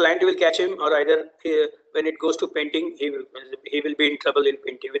 Either client will catch him, or either when it goes to painting, he will be in trouble in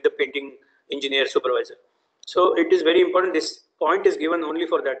painting with the painting engineer supervisor. So it is very important. This point is given only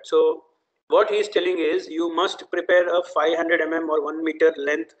for that. So what he is telling is you must prepare a 500 mm or 1 meter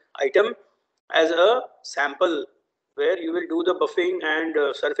length item as a sample, where you will do the buffing and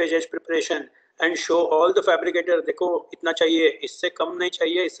surface edge preparation and show all the fabricator, देखो इतना चाहिए, इससे कम नहीं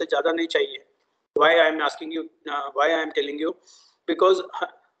चाहिए, इससे ज़्यादा नहीं चाहिए. Why I am asking you, why I am telling you, because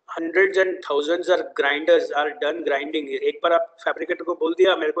hundreds and thousands of grinders are done grinding. एक बार आप fabricator को बोल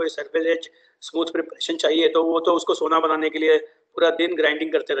दिया मेरे को ये surface edge smooth preparation चाहिए, तो वो तो उसको सोना बनाने के लिए पूरा दिन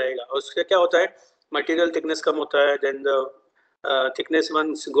grinding करते रहेगा. और उससे क्या होता है, material thickness कम होता है, then the thickness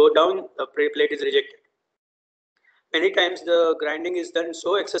once go down, the plate is rejected. Many times the grinding is done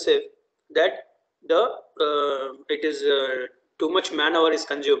so excessive that the it is too much man hour is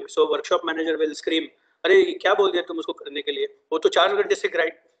consumed. So workshop manager will scream, अरे क्या बोल दिया तुम उसको करने के लिए, वो तो 4 घंटे से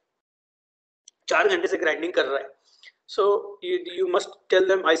grinding कर रहा है. So you must tell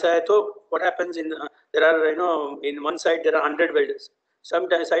them ऐसा है. तो what happens in there are, you know, in one side there are 100 welders, some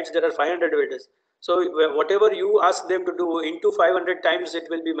sides there are 500 welders. So whatever you ask them to do into 500 times, it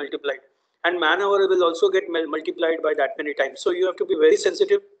will be multiplied, and man hour will also get multiplied by that many times. So you have to be very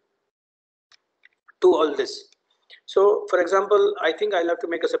sensitive to all this. So for example, I think I'll have to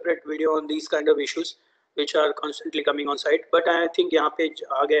make a separate video on these kind of issues which are constantly coming on site, but I think यहाँ पे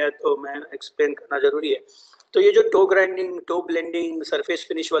आ गया तो मैं explain करना जरूरी है. तो ये जो toe grinding, toe blending, surface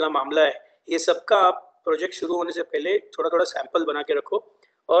finish वाला मामला है, ये सबका आप प्रोजेक्ट शुरू होने से पहले थोड़ा थोड़ा सैंपल बना के रखो,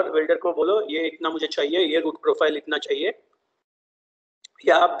 और वेल्डर को बोलो ये इतना मुझे चाहिए, ये रूट प्रोफाइल इतना चाहिए,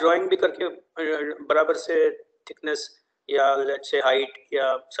 या आप ड्राइंग भी करके बराबर से थिकनेस या लेट्स से हाइट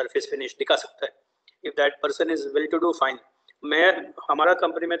या सरफेस फिनिश दिखा सकता है. If that person is well to do, fine. हमारा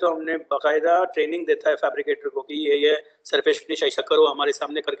कंपनी में तो हमने बाकायदा ट्रेनिंग देता है फैब्रिकेटर को कि ये सरफेस फिनिश ऐसा करो, हमारे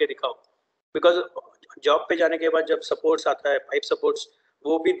सामने करके दिखाओ. बिकॉज जॉब पे जाने के बाद जब सपोर्ट्स आता है, पाइप सपोर्ट्स,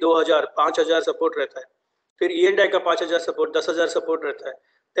 वो भी 2000 5000 सपोर्ट रहता है, फिर E&I का 5000 सपोर्ट, 10,000 सपोर्ट रहता है.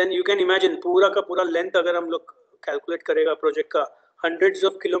 देन यू कैन इमेजिन पूरा का पूरा लेंथ अगर हम लोग कैलकुलेट करेगा प्रोजेक्ट का, हंड्रेड्स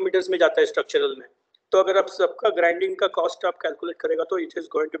ऑफ किलोमीटर्स में जाता है स्ट्रक्चरल में. तो अगर आप सबका ग्राइंडिंग का कॉस्ट आप कैलकुलेट करेगा तो it is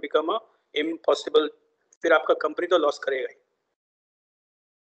going to become a impossible. फिर आपका कंपनी तो लॉस करेगा ही.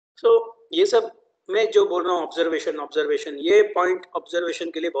 सो ये सब मैं जो बोल रहा हूँ ऑब्जर्वेशन, ये पॉइंट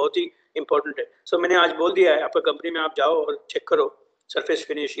ऑब्जर्वेशन के लिए बहुत ही इंपॉर्टेंट है. सो मैंने आज बोल दिया है, आपका कंपनी में आप जाओ और चेक करो सरफेस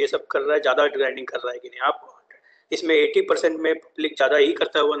फिनिश ये सब कर रहा है, ज़्यादा ग्राइंडिंग कर रहा है कि नहीं. आप इसमें 80% में पब्लिक ज़्यादा ही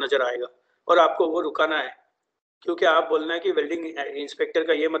करता हुआ नजर आएगा, और आपको वो रुकाना है. क्योंकि आप बोलना है कि वेल्डिंग इंस्पेक्टर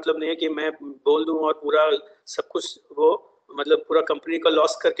का ये मतलब नहीं है कि मैं बोल दूं और पूरा सब कुछ वो मतलब पूरा कंपनी को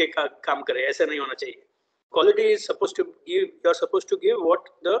लॉस करके काम करे, ऐसा नहीं होना चाहिए. Quality is supposed to give, you are supposed to give what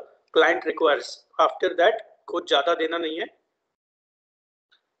the client requires. After that कुछ ज़्यादा देना नहीं है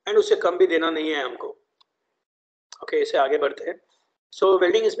एंड उससे कम भी देना नहीं है हमको. ओके, इसे आगे बढ़ते हैं. सो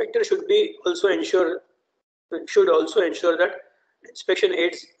welding inspector should also ensure that inspection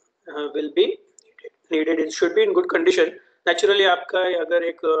aids will be needed. It should be in good condition. Naturally आपका अगर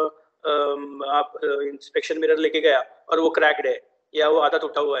एक आप इंस्पेक्शन मिरर लेके गया और वो क्रैक्ड है या वो आधा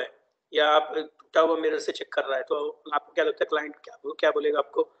टूटा हुआ है या आप टूटा हुआ मिरर से चेक कर रहा है, तो आपको क्या लगता है क्लाइंट क्या बोलेगा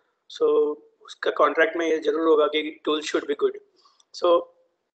आपको? सो उसका कॉन्ट्रैक्ट में ये जरूर होगा कि tool should be good. So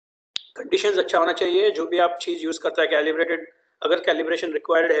conditions अच्छा होना चाहिए, जो भी आप चीज़ यूज़ करता है कैलिब्रेटेड, अगर कैलिब्रेशन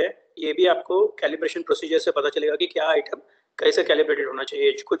रिक्वायर्ड है, ये भी आपको कैलिब्रेशन प्रोसीजर से पता चलेगा कि क्या आइटम कैसे कैलिब्रेटेड होना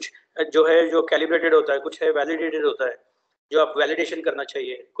चाहिए। कुछ जो है जो कैलिब्रेटेड होता है, कुछ है वैलिडेटेड होता है जो आप वैलिडेशन करना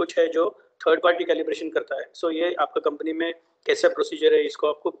चाहिए, कुछ है जो थर्ड पार्टी कैलिब्रेशन करता है। सो ये आपका कंपनी में कैसा प्रोसीजर है, इसको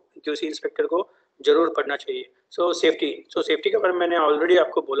आपको क्यूसी इंस्पेक्टर को जरूर पढ़ना चाहिए। सो सेफ्टी के बारे में मैंने ऑलरेडी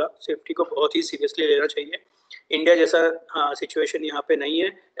आपको बोला, सेफ्टी को बहुत ही सीरियसली लेना चाहिए। इंडिया जैसा सिचुएशन यहाँ पे नहीं है,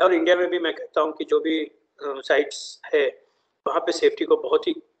 और इंडिया में भी मैं कहता हूँ कि जो भी साइट्स है वहाँ पे सेफ्टी को बहुत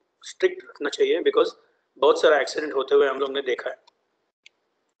ही स्ट्रिक्ट रखना चाहिए, बिकॉज बहुत सारा एक्सीडेंट होते हुए हम लोग ने देखा है।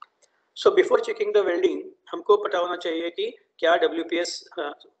 So before checking the welding हमको पता होना चाहिए कि क्या WPS,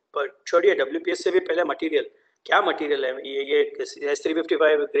 छोड़िए WPS से भी पहले मटेरियल, क्या मटेरियल है ये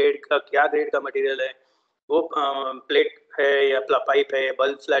S355 ग्रेड का, क्या ग्रेड का मटेरियल है, वो प्लेट है या पाइप है,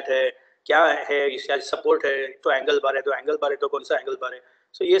 बल्ब फ्लैट है, क्या है, इसका सपोर्ट है, तो एंगल बार है, तो एंगल बार है, तो कौन सा एंगल बार है।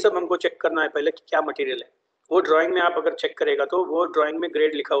 सो ये सब हमको चेक करना है पहले कि क्या मटेरियल है। वो ड्राइंग में आप अगर चेक करेगा तो वो ड्राइंग में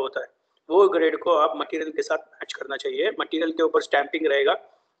ग्रेड लिखा होता है, वो ग्रेड को आप मटेरियल के साथ मैच करना चाहिए, मटेरियल के ऊपर स्टैंपिंग रहेगा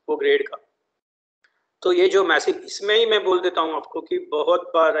वो ग्रेड का। तो ये जो मैसिव, इसमें ही मैं बोल देता हूँ आपको कि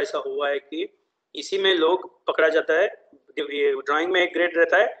बहुत बार ऐसा हुआ है कि इसी में लोग पकड़ा जाता है, ये ड्राइंग में एक ग्रेड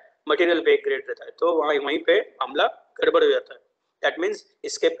रहता है, मटेरियल पे एक ग्रेड रहता है, तो वहीं पे मामला गड़बड़ हो जाता है। दैट मीन्स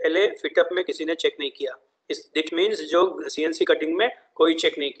इसके पहले फिटअप में किसी ने चेक नहीं किया, इट मीन्स जो CNC कटिंग में कोई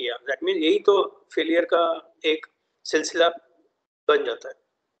चेक नहीं किया, दैट मीन्स यही तो फेलियर का एक सिलसिला बन जाता है।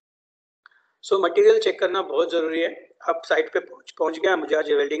 सो मटेरियल चेक करना बहुत ज़रूरी है। आप साइट पे पहुंच गया, मुझे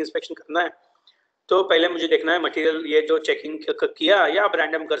आज वेल्डिंग इंस्पेक्शन करना है, तो पहले मुझे देखना है मटेरियल, ये जो चेकिंग किया, या आप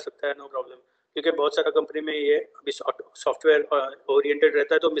रैंडम कर सकते हैं, नो प्रॉब्लम, क्योंकि बहुत सारा कंपनी में ये अभी सॉफ्टवेयर ओरिएंटेड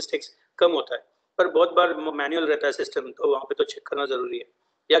रहता है तो मिस्टेक्स कम होता है, पर बहुत बार मैनुअल रहता है सिस्टम, तो वहाँ पे तो चेक करना ज़रूरी है,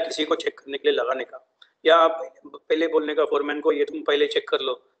 या किसी को चेक करने के लिए लगाने का, या आप पहले बोलने का फोरमैन को, ये तुम पहले चेक कर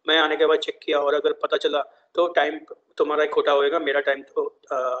लो, मैं आने के बाद चेक किया और अगर पता चला तो टाइम तुम्हारा खोटा होएगा, मेरा टाइम तो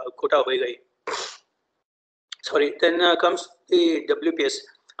खोटा होएगा ही। Sorry, then comes the WPS।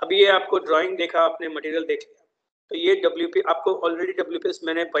 अभी ये आपको ड्राइंग देखा आपने, मटेरियल देख लिया, तो ये WP आपको ऑलरेडी WPS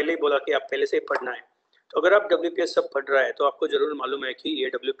मैंने पहले ही बोला कि आप पहले से ही पढ़ना है, तो अगर आप WPS सब पढ़ रहा है तो आपको जरूर मालूम है कि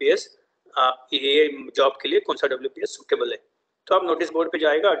ये WPS ये जॉब के लिए कौन सा WPS सूटेबल है। तो आप नोटिस बोर्ड पे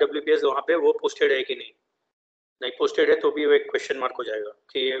जाएगा, WPS वहाँ पे वो पोस्टेड है कि नहीं, नहीं पोस्टेड है तो भी वो एक क्वेश्चन मार्क हो जाएगा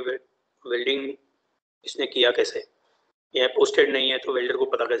कि ये वेल्डिंग इसने किया कैसे, ये पोस्टेड नहीं है तो वेल्डर को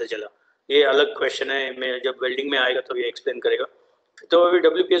पता कैसे चला, ये अलग क्वेश्चन है, मैं जब वेल्डिंग में आएगा तो ये एक्सप्लेन करेगा। तो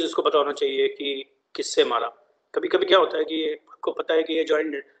WPS उसको पता होना चाहिए कि किससे मारा। कभी कभी क्या होता है कि आपको पता है कि ये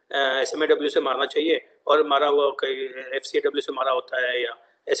जॉइंट SMA से मारना चाहिए और मारा हुआ कहीं FCW से मारा होता है या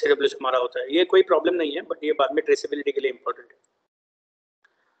SAW से मारा होता है, ये कोई प्रॉब्लम नहीं है, बट ये बाद में ट्रेसेबिलिटी के लिए इंपॉर्टेंट है।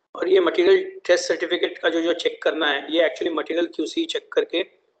 और ये मटेरियल टेस्ट सर्टिफिकेट का जो चेक करना है, ये एक्चुअली मटेरियल QC चेक करके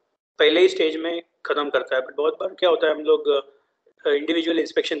पहले ही स्टेज में खत्म करता है, बट बहुत बार क्या होता है हम लोग इंडिविजुअल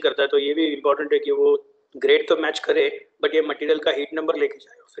इंस्पेक्शन करता है, तो ये भी इम्पोर्टेंट है कि वो ग्रेड तो मैच करे, बट ये मटेरियल का हीट नंबर लेके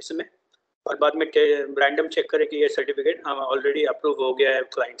जाए ऑफिस में, और बाद में रैंडम चेक करे कि ये सर्टिफिकेट ऑलरेडी अप्रूव हो गया है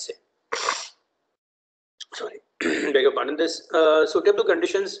क्लाइंट से। Sorry, beg your pardon. This suitable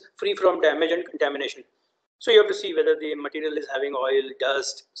conditions free from damage and contamination. So you have to see whether the material is having oil,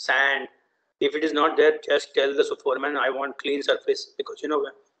 dust, sand. If it is not there, just tell the foreman I want clean surface, because you know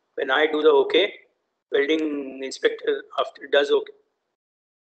when I do the okay, welding inspector after does okay,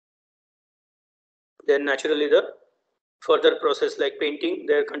 then naturally the further process like painting,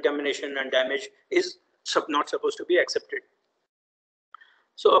 their contamination and damage is not supposed to be accepted.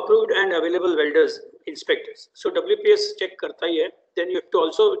 So approved and available welders, inspectors. So WPS check करता ही है. Then you have to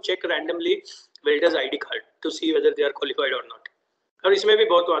also check randomly welders ID card to see whether they are qualified or not. और इसमें भी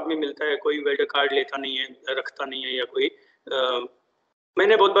बहुत आदमी मिलता है, कोई वेल्डर कार्ड लेता नहीं है, रखता नहीं है, या कोई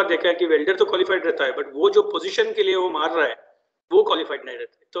मैंने बहुत बार देखा है कि वेल्डर तो क्वालिफाइड रहता है, बट वो जो पोजीशन के लिए वो मार रहा है वो क्वालिफाइड नहीं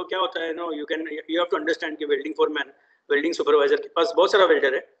रहता है। तो क्या होता है, no you have to understand कि वेल्डिंग फोरमैन, वेल्डिंग सुपरवाइजर के पास बहुत सारा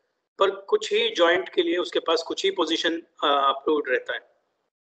वेल्डर है, पर कुछ ही जॉइंट के लिए उसके पास कुछ ही पोजीशन अप्रूव्ड रहता है,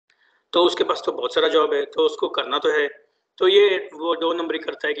 तो उसके पास तो बहुत सारा जॉब है, तो उसको करना तो है, तो ये वो 2 नंबरी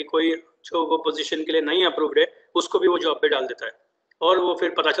करता है कि कोई जो वो पोजीशन के लिए नहीं अप्रूव्ड है उसको भी वो जॉब पे डाल देता है, और वो फिर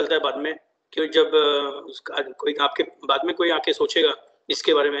पता चलता है बाद में कि जब उसका कोई आपके बाद में कोई आके सोचेगा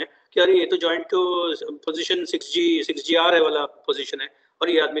इसके बारे में कि अरे ये तो जॉइंट टू पोजीशन 6GR है वाला पोजीशन है, और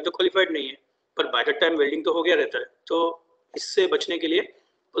ये आदमी तो क्वालिफाइड नहीं है, पर बाय द टाइम वेल्डिंग तो हो गया रहता है। तो इससे बचने के लिए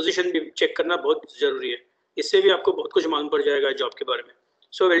पोजीशन भी चेक करना बहुत ज़रूरी है, इससे भी आपको बहुत कुछ मालूम पड़ जाएगा जॉब के बारे में।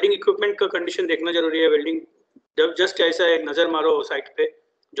 सो वेल्डिंग इक्विपमेंट का कंडीशन देखना जरूरी है। वेल्डिंग जब जस्ट ऐसा एक नज़र मारो साइट पे,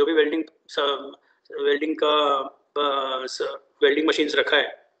 जो भी वेल्डिंग का वेल्डिंग मशीन्स रखा है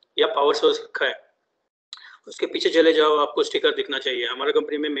या पावर सोर्स रखा है, उसके पीछे चले जाओ, आपको स्टिकर दिखना चाहिए। हमारा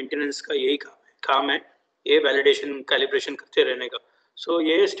कंपनी में मेंटेनेंस का यही काम है, ये वैलिडेशन कैलिब्रेशन करते रहने का। सो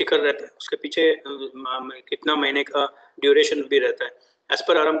ये स्टिकर रहता है, उसके पीछे कितना महीने का ड्यूरेशन भी रहता है। एज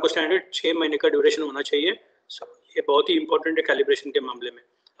पर आरामको स्टैंडर्ड 6 महीने का ड्यूरेशन होना चाहिए। सो ये बहुत ही इंपॉर्टेंट है कैलिब्रेशन के मामले में।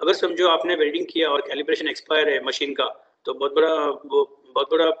 अगर समझो आपने वेल्डिंग किया और कैलिब्रेशन एक्सपायर है मशीन का, तो बहुत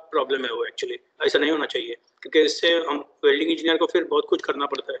बड़ा प्रॉब्लम है वो। एक्चुअली ऐसा नहीं होना चाहिए, क्योंकि इससे हम वेल्डिंग इंजीनियर को फिर बहुत कुछ करना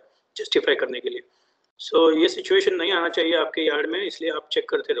पड़ता है जस्टिफाई करने के लिए। सो ये सिचुएशन नहीं आना चाहिए आपके यार्ड में, इसलिए आप चेक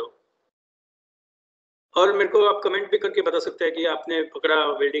करते रहो। और मेरे को आप कमेंट भी करके बता सकते हैं कि आपने पकड़ा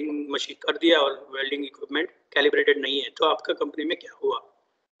वेल्डिंग मशीन कर दिया और वेल्डिंग इक्विपमेंट कैलिब्रेटेड नहीं है, तो आपका कंपनी में क्या हुआ,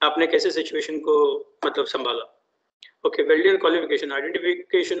 आपने कैसे सिचुएशन को मतलब संभाला। Okay, welder qualification,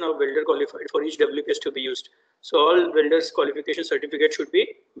 identification of welder qualified for each WPS to be used. So all welders qualification certificate should be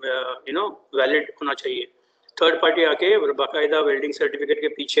valid होना चाहिए। थर्ड पार्टी आके बाकायदा वेल्डिंग सर्टिफिकेट के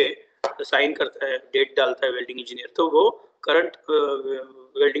पीछे साइन करता है, डेट डालता है वेल्डिंग इंजीनियर, तो वो करंट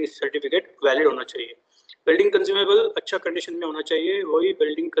वेल्डिंग सर्टिफिकेट वैलिड होना चाहिए। वेल्डिंग कंज्यूमेबल अच्छा कंडीशन में होना चाहिए। वही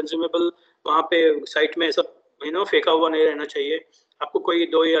वेल्डिंग कंज्यूमेबल वहाँ पे साइट में ऐसा फेंका हुआ नहीं रहना चाहिए। आपको कोई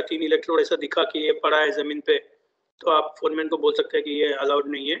 2 या 3 इलेक्ट्रोड ऐसा दिखा कि ये पड़ा है जमीन पे, तो आप फोरमैन को बोल सकते हैं कि ये अलाउड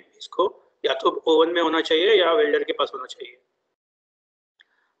नहीं है, इसको या तो ओवन में होना चाहिए या वेल्डर के पास होना चाहिए।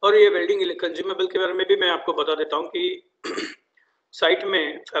 और ये वेल्डिंग कंज्यूमेबल के बारे में भी मैं आपको बता देता हूँ कि साइट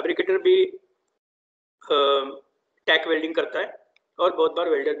में फैब्रिकेटर भी टैक वेल्डिंग करता है और बहुत बार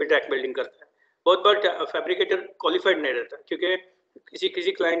वेल्डर भी टैक वेल्डिंग करता है। बहुत बार फैब्रिकेटर क्वालिफाइड नहीं रहता, क्योंकि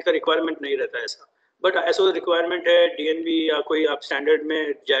किसी क्लाइंट का रिक्वायरमेंट नहीं रहता ऐसा। बट ऐसा रिक्वायरमेंट है डीएनबी या कोई आप स्टैंडर्ड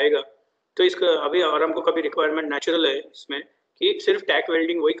में जाएगा, तो इसका अभी आराम को कभी रिक्वायरमेंट नेचुरल है इसमें कि सिर्फ टैक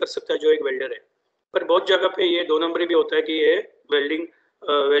वेल्डिंग वही कर सकता है जो एक वेल्डर है। पर बहुत जगह पे ये 2 नंबरी भी होता है कि ये वेल्डिंग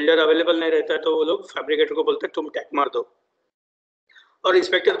वेल्डर अवेलेबल नहीं रहता है, तो वो लोग फैब्रिकेटर को बोलते हैं तुम टैक मार दो। और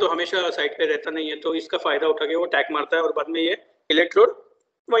इंस्पेक्टर तो हमेशा साइट पे रहता नहीं है, तो इसका फायदा उठा के वो टैक मारता है और बाद में ये इलेक्ट्रोड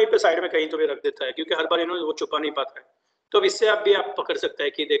वहीं पे साइड में कहीं तो भी रख देता है, क्योंकि हर बार वो छुपा नहीं पाता है। तो अब इससे आप पकड़ सकते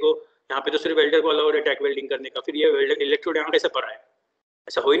हैं कि देखो यहाँ पे तो सिर्फ वेल्डर को अलाउड है टैक वेल्डिंग करने का, फिर ये इलेक्ट्रोड यहाँ कैसे पड़ा है,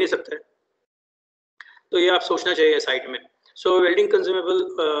 ऐसा हो ही नहीं सकता है। तो ये आप सोचना चाहिए साइट में। सो वेल्डिंग कंज्यूमेबल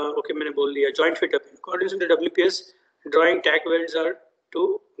ओके मैंने बोल दिया। Joint fit up according to the WPS drawing tech welds are to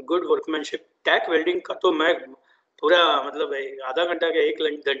good workmanship. Tech welding का तो मैं पूरा मतलब आधा घंटा का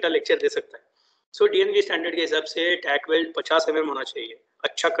 1 घंटा लेक्चर दे सकता है। सो DNV स्टैंडर्ड के हिसाब से टैक वेल्ड 50 mm होना चाहिए,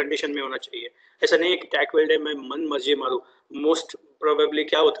 अच्छा कंडीशन में होना चाहिए। ऐसा नहीं है कि टैक वेल्ड है मैं मन मर्जी मारूं। मोस्ट प्रोबेबली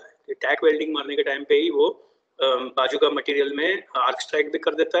क्या होता है कि टैक वेल्डिंग मारने के टाइम पे ही वो बाजू का मटेरियल में आर्क स्ट्राइक भी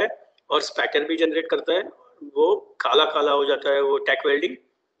कर देता है और स्पैटर भी जनरेट करता है, वो काला काला हो जाता है वो टैक वेल्डिंग,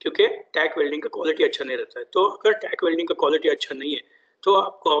 क्योंकि टैक वेल्डिंग का क्वालिटी अच्छा नहीं रहता है। तो अगर टैक वेल्डिंग का क्वालिटी अच्छा नहीं है तो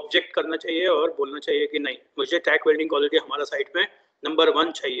आपको ऑब्जेक्ट करना चाहिए और बोलना चाहिए कि नहीं, मुझे टैक वेल्डिंग क्वालिटी हमारा साइट में नंबर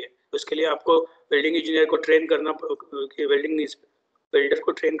 1 चाहिए। उसके लिए आपको वेल्डिंग इंजीनियर को ट्रेन करना, वेल्डिंग वेल्डर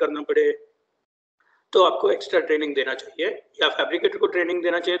को ट्रेन करना पड़े तो आपको एक्स्ट्रा ट्रेनिंग देना चाहिए, या फैब्रिकेटर को ट्रेनिंग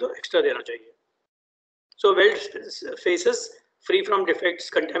देना चाहिए तो एक्स्ट्रा देना चाहिए। सो weld faces free from defects,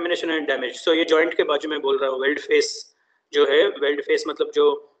 contamination and damage. सो ये जॉइंट के बाजू में बोल रहा हूँ, वेल्ड फेस जो है, वेल्ड फेस मतलब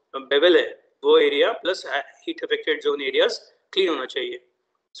जो बेवल है वो area plus heat affected zone areas clean होना चाहिए।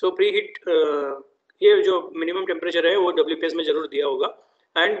 सो प्री हीट ये जो मिनिमम टेम्परेचर है वो WPS में जरूर दिया होगा।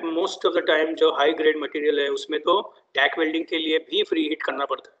 And most of the time जो हाई ग्रेड मटेरियल है उसमें तो टैक वेल्डिंग के लिए भी प्री हीट करना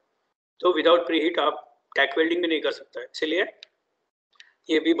पड़ता है, तो विदाउट प्री हीट आप टैक वेल्डिंग भी नहीं कर सकता है। इसलिए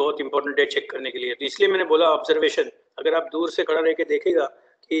ये भी बहुत इंपॉर्टेंट है चेक करने के लिए। तो इसलिए मैंने बोला ऑब्जर्वेशन, अगर आप दूर से खड़ा रह के देखेगा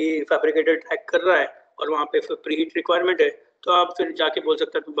कि फैब्रिकेटर टैग कर रहा है और वहाँ पे प्री हीट रिक्वायरमेंट है, तो आप फिर जाके बोल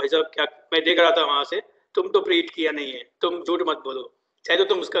सकते हैं तुम भाई साहब क्या, मैं देख रहा था वहाँ से, तुम तो प्री हीट किया नहीं है, तुम झूठ मत बोलो, चाहे तो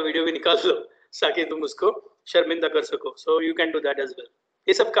तुम उसका वीडियो भी निकाल लो ताकि तुम उसको शर्मिंदा कर सको। So you can do that as well.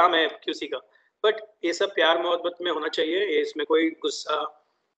 ये सब काम है QC का, बट ये सब प्यार मोहब्बत में होना चाहिए, इसमें कोई गुस्सा।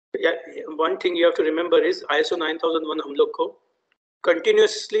 One thing you have to remember is ISO 9001 हम लोग को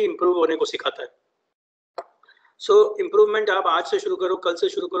कंटिन्यूसली इंप्रूव होने को सिखाता है। सो इम्प्रूवमेंट आप आज से शुरू करो, कल से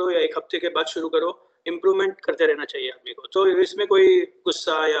शुरू करो या 1 हफ्ते के बाद शुरू करो, इम्प्रूवमेंट करते रहना चाहिए आदमी को। तो इसमें कोई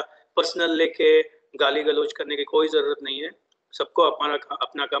गुस्सा या पर्सनल लेके गाली गलौज करने की कोई ज़रूरत नहीं है। सबको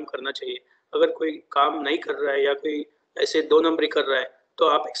अपना काम करना चाहिए। अगर कोई काम नहीं कर रहा है या कोई ऐसे 2 नंबरी कर रहा है तो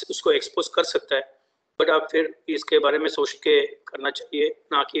आप उसको एक्सपोज कर सकता है, बट आप फिर इसके बारे में सोच के करना चाहिए,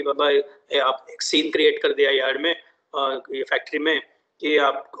 ना कि बाबा आप एक सीन क्रिएट कर दिया यार्ड में ये फैक्ट्री में कि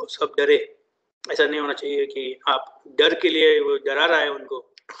आपको सब डरे। ऐसा नहीं होना चाहिए कि आप डर के लिए वो डरा रहा है उनको।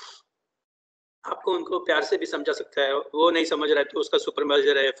 आपको उनको प्यार से भी समझा सकता है, वो नहीं समझ रहा है तो उसका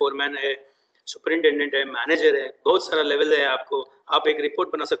सुपरवाइजर है, फोरमैन है, सुपरिटेंडेंट है, मैनेजर है, बहुत सारा लेवल है। आपको आप एक रिपोर्ट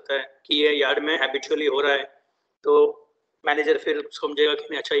बना सकता है कि ये यार्ड में हैबिचुअली हो रहा है, तो मैनेजर फिर समझेगा कि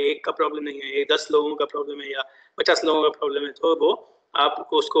नहीं अच्छा ये एक का प्रॉब्लम नहीं है, ये 10 लोगों का प्रॉब्लम है या 50 लोगों का प्रॉब्लम है, तो वो आप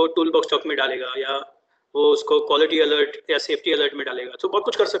उसको टूल बॉक्स स्टॉक में डालेगा या वो उसको क्वालिटी अलर्ट या सेफ्टी अलर्ट में डालेगा। तो बहुत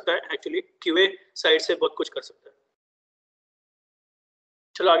कुछ कर सकता है एक्चुअली, क्यूए साइड से बहुत कुछ कर सकता है।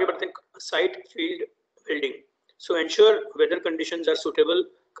 चलो आगे बढ़ते हैं, site field building. So ensure weather conditions are suitable,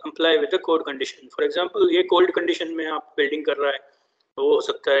 comply with the code condition. For example ये कोल्ड कंडीशन में आप बिल्डिंग कर रहा है तो वो हो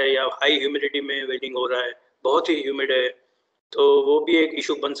सकता है, या हाई ह्यूमिडिटी में बिल्डिंग हो रहा है, बहुत ही ह्यूमिड है, तो वो भी एक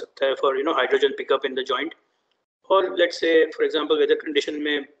इशू बन सकता है for hydrogen pickup in the joint. और let's say for example weather condition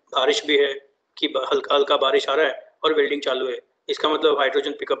में बारिश भी है कि हल्का हल्का बारिश आ रहा है और वेल्डिंग चालू है, इसका मतलब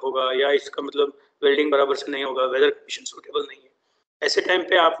हाइड्रोजन पिकअप होगा या इसका मतलब वेल्डिंग बराबर से नहीं होगा, वेदर कंडीशन सूटेबल नहीं है। ऐसे टाइम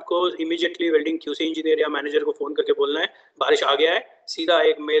पे आपको इमीडिएटली वेल्डिंग क्यूसी इंजीनियर या मैनेजर को फोन करके बोलना है बारिश आ गया है, सीधा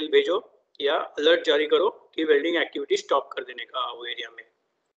एक मेल भेजो या अलर्ट जारी करो कि वेल्डिंग एक्टिविटी स्टॉप कर देने का वो एरिया में।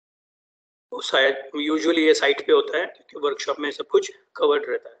 तो शायद यूजुअली ये साइट पे होता है क्योंकि वर्कशॉप में सब कुछ कवर्ड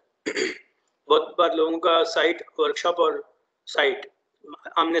रहता है। बहुत बार लोगों का साइट, वर्कशॉप और साइट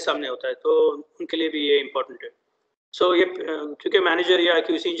आमने सामने होता है, तो उनके लिए भी ये इम्पोर्टेंट है। सो ये क्योंकि मैनेजर या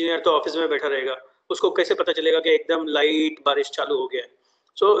क्यूसी इंजीनियर तो ऑफिस में बैठा रहेगा, उसको कैसे पता चलेगा कि एकदम लाइट बारिश चालू हो गया है।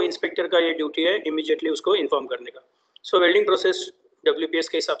 सो इंस्पेक्टर का ये ड्यूटी है इमीडिएटली उसको इन्फॉर्म करने का। सो वेल्डिंग प्रोसेस डब्ल्यूपीएस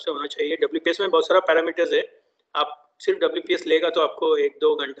के हिसाब से होना चाहिए। डब्ल्यूपीएस में बहुत सारा पैरामीटर्स है, आप सिर्फ डब्ल्यूपीएस लेगा तो आपको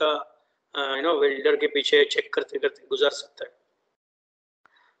 1-2 घंटा वेल्डर के पीछे चेक करते करते गुजार सकता है।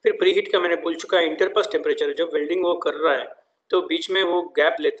 फिर प्री हीट का मैंने बोल चुका है, इंटरपास टेम्परेचर, जब वेल्डिंग वो कर रहा है तो बीच में वो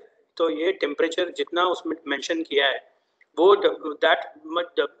गैप लेता है, तो ये टेम्परेचर जितना उसमें मेंशन किया है वो that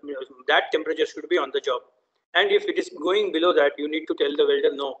temperature should be on the job, and if it is going below that you need to tell the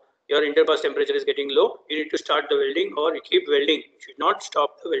welder no, your interpass temperature is getting low, you need to start the welding or keep welding, you should not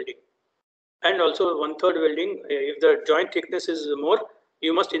stop the welding. And also 1/3 welding, if the joint thickness is more,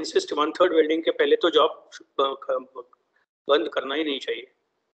 you must insist 1/3 welding के पहले तो job बंद करना ही नहीं चाहिए।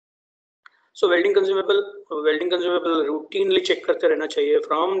 सो welding consumable routinely check करते रहना चाहिए,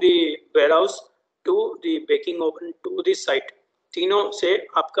 from the warehouse to the baking oven to the site, तीनों से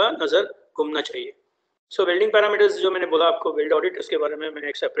आपका नज़र घूमना चाहिए। सो वेल्डिंग पैरामीटर्स जो मैंने बोला आपको, वेल्ड ऑडिट, उसके बारे में मैंने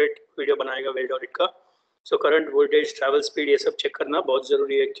एक सेपरेट वीडियो बनाएगा वेल्ड ऑडिट का। So current voltage, travel speed, ये सब चेक करना बहुत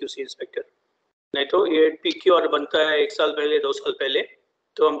ज़रूरी है क्यूसी इंस्पेक्टर, नहीं तो ये PQR बनता है 1 साल पहले 2 साल पहले,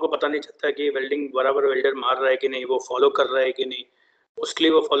 तो हमको पता नहीं चलता कि वेल्डिंग बराबर वेल्डर मार रहा है कि नहीं, वो फॉलो कर रहा है कि नहीं। मोस्टली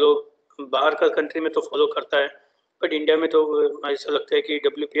वो फॉलो, बाहर का कंट्री में तो फॉलो करता है, बट इंडिया में तो ऐसा लगता है कि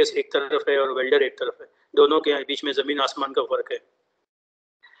डब्ल्यूपीएस एक तरफ है और वेल्डर एक तरफ है, दोनों के बीच में ज़मीन आसमान का फ़र्क है।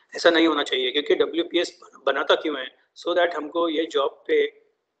 ऐसा नहीं होना चाहिए, क्योंकि डब्ल्यूपीएस बनाता क्यों है, सो दैट हमको ये जॉब पे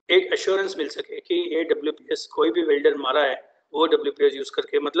एक एश्योरेंस मिल सके कि ये डब्ल्यूपीएस कोई भी वेल्डर मारा है वो डब्ल्यूपीएस यूज़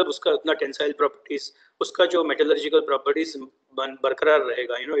करके, मतलब उसका उतना टेंसाइल प्रॉपर्टीज़, उसका जो मेटलर्जिकल प्रॉपर्टीज़ बरकरार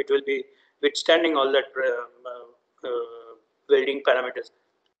रहेगा, it will be withstanding all that welding parameters,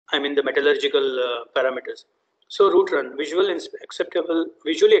 I mean the metallurgical parameters. So root run, visually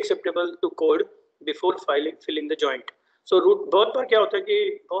acceptable to code before filling the joint. So root, बहुत बार क्या होता है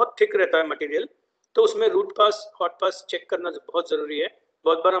कि बहुत थिक रहता है मटेरियल, तो उसमें रूट पास, हॉट पास चेक करना बहुत ज़रूरी है।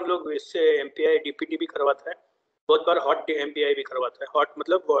 बहुत बार हम लोग इससे MPI DPT भी करवाता है, बहुत बार हॉट MPI भी करवाता है। हॉट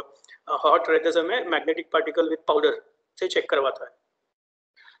मतलब हॉट रहते समय मैग्नेटिक पार्टिकल विद पाउडर से चेक करवाता है।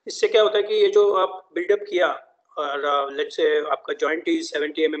 इससे क्या होता है कि ये जो आप बिल्डअप किया, और लेट्स से आपका जॉइंट ही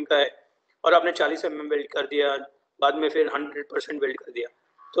 70 mm का है और आपने 40 mm वेल्ड कर दिया, बाद में फिर 100% वेल्ड कर दिया,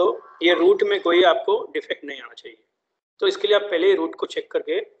 तो ये रूट में कोई आपको डिफेक्ट नहीं आना चाहिए। तो इसके लिए आप पहले ही रूट को चेक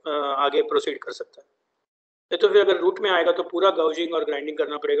करके आगे प्रोसीड कर सकते हैं। तो फिर अगर रूट में आएगा तो पूरा गाउजिंग और ग्राइंडिंग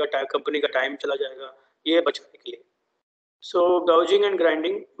करना पड़ेगा, कंपनी का टाइम चला जाएगा ये बचाने के लिए। सो गाउजिंग एंड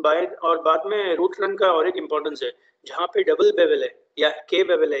ग्राइंडिंग बाय, और बाद में रूट रन का और एक इम्पोर्टेंस है, जहाँ पे डबल बेवल है या K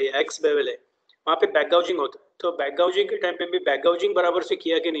बेवल है या X बेवल है, वहाँ पे बैक गाउजिंग होता है। तो बैक गाउजिंग के टाइम पे भी बैक गाउजिंग बराबर से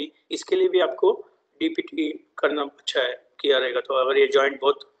किया कि नहीं, इसके लिए भी आपको DPT करना अच्छा है, किया रहेगा। तो अगर ये जॉइंट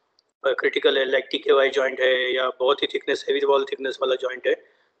बहुत क्रिटिकल है, लाइक TKY जॉइंट है या बहुत ही थिकनेस, हैवी वॉल थिकनेस वाला जॉइंट है,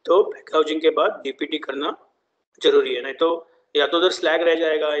 तो बैक गाउजिंग के बाद DPT करना जरूरी है, नहीं तो या तो उधर स्लैग रह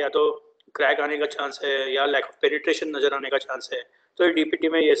जाएगा, या तो क्रैक आने का चांस है, या लैक ऑफ पेनिट्रेशन नजर आने का चांस है, तो ये DPT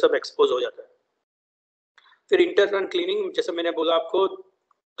में ये सब एक्सपोज हो जाता है। फिर इंटरनल क्लीनिंग, जैसे मैंने बोला आपको,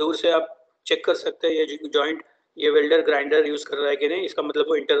 दूर से आप चेक कर सकते हैं ये जॉइंट, ये वेल्डर ग्राइंडर यूज कर रहा है कि नहीं, इसका मतलब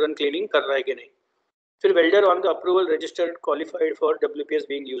वो इंटरनल क्लीनिंग कर रहा है कि नहीं। फिर welder on the approval registered qualified for WPS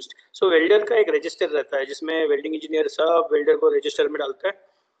being used. So welder का एक रजिस्टर रहता है जिसमें वेल्डिंग इंजीनियर सब वेल्डर को रजिस्टर में डालता है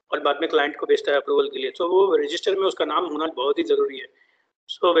और बाद में क्लाइंट को भेजता है अप्रूवल के लिए। तो वो रजिस्टर में उसका नाम होना बहुत ही ज़रूरी है।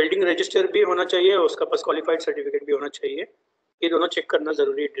 सो वेल्डिंग रजिस्टर भी होना चाहिए, उसका पास क्वालिफाइड सर्टिफिकेट भी होना चाहिए, ये दोनों चेक करना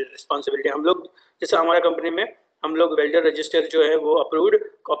ज़रूरी है, रिस्पॉन्सिबिलिटी। हम लोग जैसे हमारा कंपनी में हम लोग वेल्डर रजिस्टर जो है वो अप्रूव्ड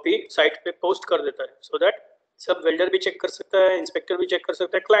कॉपी साइट पे पोस्ट कर देता है, सो दैट सब वेल्डर भी चेक कर सकता है, इंस्पेक्टर भी चेक कर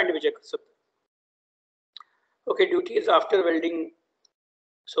सकता है, क्लाइंट भी चेक कर सकता है। Okay, duties after welding.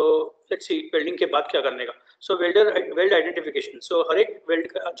 So let's see welding के बाद क्या करने का। सो वेल्ड आइडेंटिफिकेशन। सो हर एक वेल्ड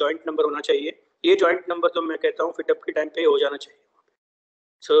का जॉइंट नंबर होना चाहिए। ये जॉइंट नंबर तो मैं कहता हूँ फिटअप के टाइम पे हो जाना चाहिए।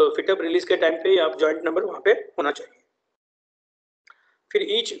 सो फिटअप रिलीज के टाइम पे आप जॉइंट नंबर वहाँ पे होना चाहिए। फिर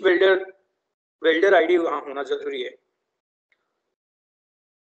ईच वेल्डर आईडी वहाँ होना जरूरी है।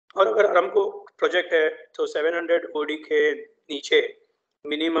 और अगर हमको प्रोजेक्ट है तो 700 ओडी के नीचे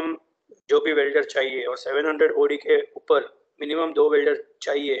मिनिमम जो भी वेल्डर चाहिए और 700 ओडी के ऊपर मिनिमम 2 वेल्डर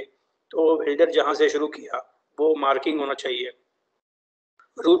चाहिए। तो वेल्डर जहाँ से शुरू किया वो मार्किंग होना चाहिए।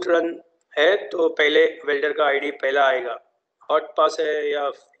 रूट रन है तो पहले वेल्डर का आईडी पहला आएगा। हॉट पास है या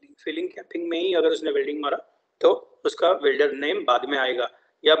फिलिंग कैपिंग में ही अगर उसने वेल्डिंग मारा तो उसका वेल्डर नेम बाद में आएगा।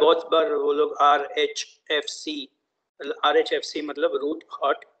 या बहुत बार वो लोग RHFC मतलब रूट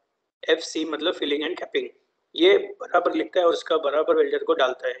हॉट, FC मतलब फिलिंग एंड कैपिंग, ये बराबर लिखता है और उसका बराबर वेल्डर को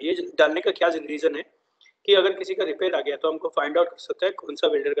डालता है। ये डालने का क्या रीज़न है कि अगर किसी का रिपेयर आ गया तो हमको फाइंड आउट कर सकता है कौन सा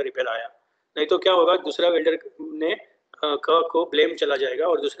वेल्डर का रिपेयर आया। नहीं तो क्या होगा, दूसरा वेल्डर ने को ब्लेम चला जाएगा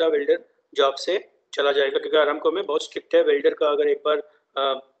और दूसरा वेल्डर जॉब से चला जाएगा। क्योंकि आरामको में बहुत स्ट्रिक्ट है, वेल्डर का अगर एक बार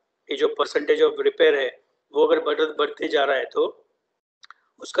ये जो परसेंटेज ऑफ रिपेयर है वो अगर बढ़ते जा रहा है तो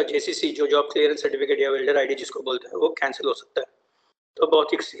उसका JCC जो जॉब क्लियरेंस सर्टिफिकेट या वेल्डर आईडी जिसको बोलते हैं वो कैंसिल हो सकता है। तो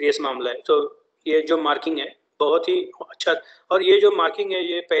बहुत ही सीरियस मामला है। तो ये जो मार्किंग है बहुत ही अच्छा। और ये जो मार्किंग है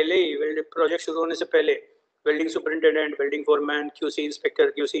ये पहले ही प्रोजेक्ट शुरू होने से पहले welding superintendent, welding foreman, QC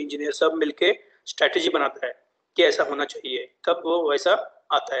inspector, QC engineer सब मिलके स्ट्रैटेजी बनाता है कि ऐसा होना चाहिए, तब वो वैसा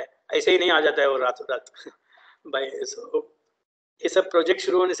आता है। ऐसे ही नहीं आ जाता है वो रातों रात भाई। सो ये सब प्रोजेक्ट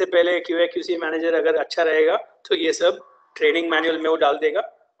शुरू होने से पहले QA/QC मैनेजर अगर अच्छा रहेगा तो ये सब ट्रेनिंग मैनुअल में वो डाल देगा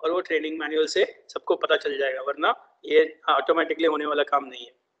और वो ट्रेनिंग मैनुअल से सबको पता चल जाएगा, वरना ये ऑटोमेटिकली होने वाला काम नहीं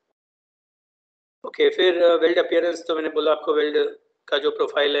है। ओके, फिर वेल्ड अपीयरेंस तो मैंने बोला आपको, वेल्ड का जो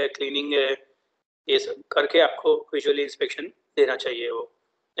प्रोफाइल है, क्लीनिंग है, ये सब करके आपको विजुअली इंस्पेक्शन देना चाहिए। वो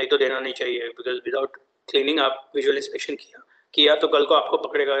नहीं तो देना नहीं चाहिए, बिकॉज विदाउट क्लीनिंग आप विजुअल इंस्पेक्शन किया तो कल को आपको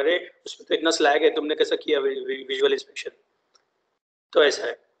पकड़ेगा, अरे उसमें तो इतना स्लैग है, तुमने कैसा किया विजुअल इंस्पेक्शन। तो ऐसा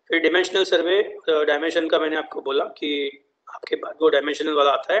है। फिर डिमेंशनल सर्वे, डायमेंशन का मैंने आपको बोला कि आपके बाद वो डायमेंशनल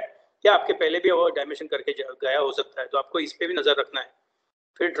वाला आता है या आपके पहले भी वो डायमेंशन करके गया हो सकता है, तो आपको इस पर भी नज़र रखना है।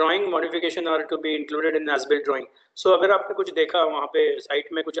 फिर drawing modification are to be included in as built drawing. सो अगर आपने कुछ देखा वहाँ पे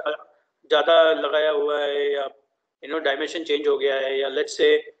साइट में कुछ ज़्यादा लगाया हुआ है या डायमेंशन चेंज हो गया है या लेट्स से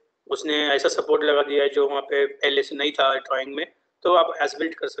उसने ऐसा सपोर्ट लगा दिया है जो वहाँ पे पहले से नहीं था ड्राइंग में, तो आप एज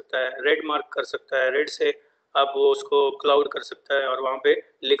बिल्ट कर सकता है, रेड मार्क कर सकता है, रेड से आप वो उसको क्लाउड कर सकता है और वहाँ पे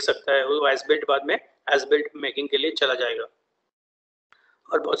लिख सकता है, वो एज बिल्ट बाद में एज बिल्ट मेकिंग के लिए चला जाएगा।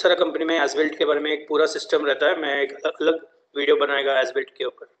 और बहुत सारा कंपनी में एज बिल्ट के बारे में एक पूरा सिस्टम रहता है, मैं एक अलग वीडियो बनाएगा एज बिल्ट के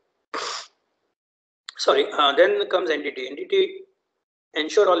ऊपर। Sorry, then comes entity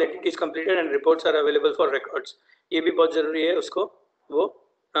ensure all entities completed and reports are available for records। ये भी बहुत ज़रूरी है, उसको वो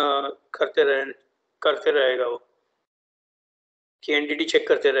करते रहेगा वो कि एंटिटी चेक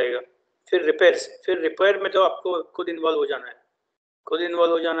करते रहेगा। फिर रिपेयर में तो आपको खुद इन्वॉल्व हो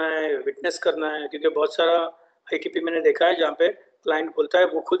जाना है, विटनेस करना है, क्योंकि बहुत सारा ITP मैंने देखा है जहाँ पे क्लाइंट बोलता है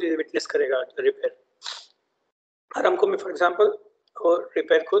वो खुद विटनेस करेगा रिपेयर। आरामको में फॉर एग्जांपल और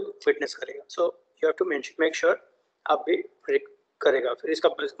रिपेयर खुद विटनेस करेगा। So you have to make sure आप भी करेगा। फिर इसका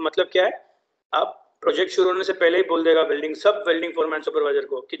मतलब क्या है, आप प्रोजेक्ट शुरू होने से पहले ही बोल देगा वेल्डिंग फोरमैन सुपरवाइजर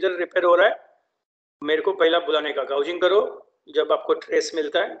को किधर रिपेयर हो रहा है, मेरे को पहला बुलाने का, गाउजिंग करो। जब आपको ट्रेस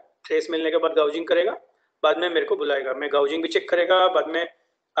मिलता है, ट्रेस मिलने के बाद गाउजिंग करेगा, बाद में मेरे को बुलाएगा, मैं गाउजिंग भी चेक करेगा, बाद में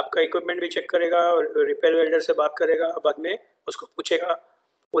आपका इक्विपमेंट भी चेक करेगा और रिपेयर वेल्डर से बात करेगा, बाद में उसको पूछेगा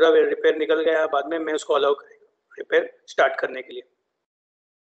पूरा रिपेयर निकल गया, बाद में मैं उसको अलाउ करेगा रिपेयर स्टार्ट करने के लिए।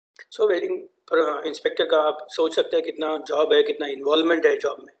 सो वेल्डिंग इंस्पेक्टर का आप सोच सकते हैं कितना जॉब है, कितना इन्वॉल्वमेंट है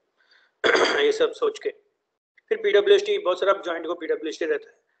जॉब में ये सब सोच के। फिर PWST, बहुत सारा जॉइंट को PWST रहता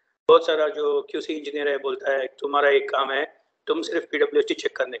है। बहुत सारा जो QC इंजीनियर है बोलता है तुम्हारा एक काम है, तुम सिर्फ PWST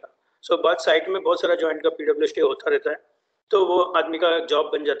चेक करने का। सो बात साइट में बहुत सारा जॉइंट का PWST होता रहता है, तो वो आदमी का जॉब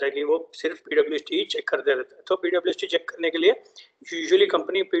बन जाता है कि वो सिर्फ PWST ही चेक करते रहता है। तो PWST चेक करने के लिए यूजुअली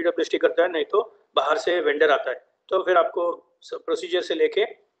कंपनी PWST करता है, नहीं तो बाहर से वेंडर आता है। तो फिर आपको प्रोसीजर से लेके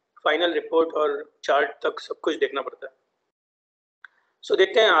फाइनल रिपोर्ट और चार्ट तक सब कुछ देखना पड़ता है। सो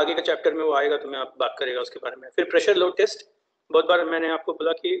देखते हैं आगे का चैप्टर में वो आएगा तो मैं आप बात करेगा उसके बारे में। फिर प्रेशर लोड टेस्ट, बहुत बार मैंने आपको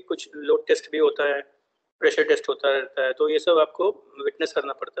बोला कि कुछ लोड टेस्ट भी होता है, प्रेशर टेस्ट होता रहता है, तो ये सब आपको विटनेस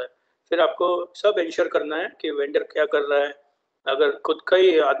करना पड़ता है। फिर आपको सब इंश्योर करना है कि वेंडर क्या कर रहा है, अगर खुद का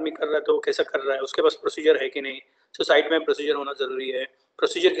ही आदमी कर रहा है तो वो कैसा कर रहा है, उसके पास प्रोसीजर है कि नहीं। सो साइट में प्रोसीजर होना ज़रूरी है,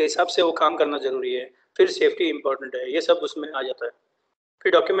 प्रोसीजर के हिसाब से वो काम करना ज़रूरी है। फिर सेफ्टी इंपॉर्टेंट है, ये सब उसमें आ जाता है।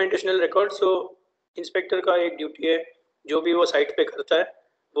 फिर डॉक्यूमेंटेशनल रिकॉर्ड, सो इंस्पेक्टर का एक ड्यूटी है, जो भी वो साइट पे करता है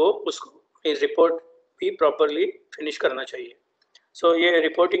वो उसको रिपोर्ट भी प्रॉपरली फिनिश करना चाहिए। सो ये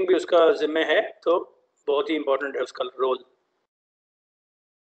रिपोर्टिंग भी उसका जिम्मे है, तो बहुत ही इंपॉर्टेंट है उसका role.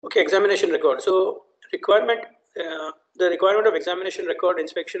 Okay, examination record. So requirement, the requirement of examination record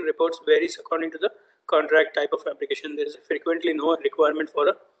inspection reports varies according to the contract type of application. There is frequently no requirement for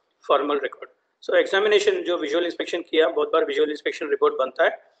a formal record. So examination जो visual inspection किया, बहुत बार visual inspection report बनता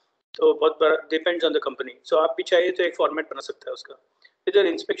है, तो बहुत बार depends on the company. So आप भी चाहिए तो एक format बना सकता है उसका. Whether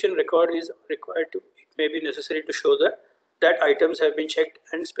inspection record is required to, it may be necessary to show that items have been checked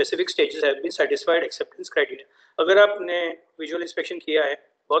and specific stages have been satisfied acceptance criteria. अगर आपने visual inspection किया है,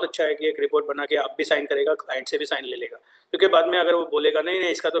 बहुत अच्छा है कि एक रिपोर्ट बना के आप भी साइन करेगा, क्लाइंट से भी साइन ले लेगा, क्योंकि बाद में अगर वो बोलेगा नहीं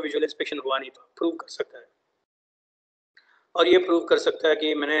इसका तो विजुअल इंस्पेक्शन हुआ नहीं, तो प्रूव कर सकता है। और ये प्रूव कर सकता है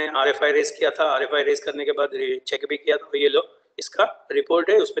कि मैंने RFI रेस किया था, RFI रेस करने के बाद चेक भी किया, तो ये लो इसका रिपोर्ट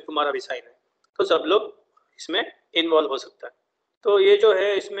है, उस पर तुम्हारा भी साइन है, तो सब लोग इसमें इन्वॉल्व हो सकता है। तो ये जो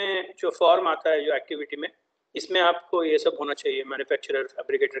है, इसमें जो फॉर्म आता है जो एक्टिविटी में, इसमें आपको ये सब होना चाहिए, मैन्युफैक्चरर,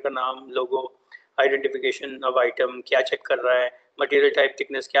 फैब्रिकेटर का नाम, लोगो, आइडेंटिफिकेशन ऑफ आइटम, क्या चेक कर रहा है, मटेरियल टाइप,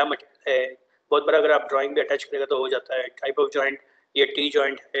 थिकनेस, क्या मटेरियल है। बहुत बार अगर आप ड्राइंग भी अटैच करेगा तो हो जाता है, टाइप ऑफ जॉइंट, ये टी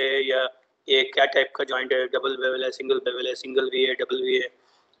जॉइंट है या ये क्या टाइप का जॉइंट है, डबल बेवल है, सिंगल बेवल है, सिंगल वी है, डबल वी है।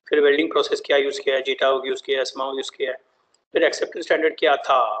 फिर वेल्डिंग प्रोसेस क्या यूज़ किया है, जीटाओग यूज़ किया है, स्माउ यूज़ किया है। फिर एक्सेप्टेंस स्टैंडर्ड क्या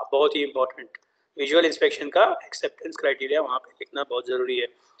था, बहुत ही इंपॉर्टेंट, विजुअल इंस्पेक्शन का एक्सेप्टेंस क्राइटेरिया वहाँ पे लिखना बहुत ज़रूरी है।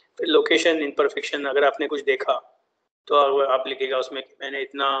 फिर लोकेशन इम्परफेक्शन, अगर आपने कुछ देखा तो आप लिखिएगा उसमें कि मैंने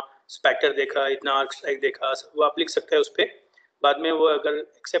इतना स्पैक्टर देखा, इतना आर्क स्ट्राइक देखा, वो आप लिख सकते हैं उस पर। बाद में वो अगर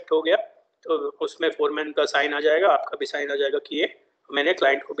एक्सेप्ट हो गया तो उसमें फोरमैन का साइन आ जाएगा, आपका भी साइन आ जाएगा कि ये मैंने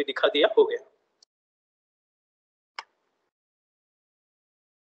क्लाइंट को भी दिखा दिया, हो गया।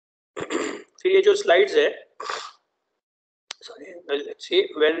 फिर ये जो स्लाइड्स है, sorry, let's see,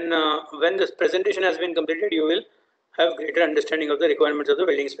 when the presentation has been completed you will have greater understanding of the requirements of the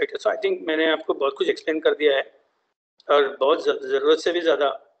welding inspector. So I think मैंने आपको बहुत कुछ एक्सप्लेन कर दिया है और बहुत ज़रूरत से भी ज़्यादा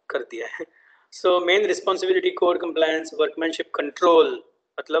कर दिया है। So main responsibility, code compliance, workmanship control,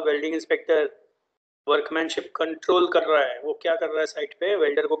 मतलब वेल्डिंग इंस्पेक्टर वर्कमैनशिप कंट्रोल कर रहा है, वो क्या कर रहा है साइट पे,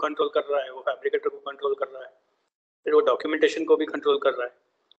 वेल्डर को कंट्रोल कर रहा है, वो फैब्रिकेटर को कंट्रोल कर रहा है, फिर वो डॉक्यूमेंटेशन को भी कंट्रोल कर रहा है।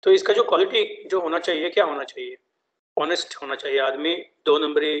 तो इसका जो क्वालिटी जो होना चाहिए, क्या होना चाहिए, ऑनेस्ट होना चाहिए आदमी, 2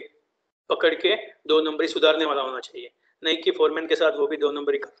 नंबरी पकड़ के 2 नंबरी सुधारने वाला होना चाहिए, नहीं कि फोरमैन के साथ वो भी 2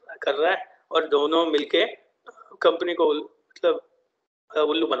 नंबरी कर रहा है और दोनों मिलके कंपनी को मतलब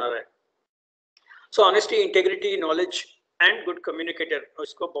उल्लू बना रहा है। सो honesty, integrity, knowledge and good communicator,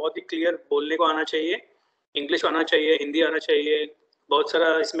 उसको बहुत ही क्लियर बोलने को आना चाहिए, इंग्लिश आना चाहिए, हिंदी आना चाहिए, बहुत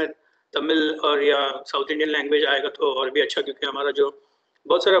सारा इसमें तमिल और या साउथ इंडियन लैंग्वेज आएगा तो और भी अच्छा, क्योंकि हमारा जो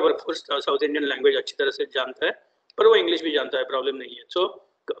बहुत सारा वर्कफोर्स साउथ इंडियन लैंग्वेज अच्छी तरह से जानता है, पर वो इंग्लिश भी जानता है, प्रॉब्लम नहीं है। सो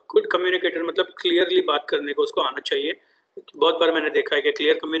गुड कम्युनिकेटर मतलब क्लियरली बात करने को उसको आना चाहिए। बहुत बार मैंने देखा है कि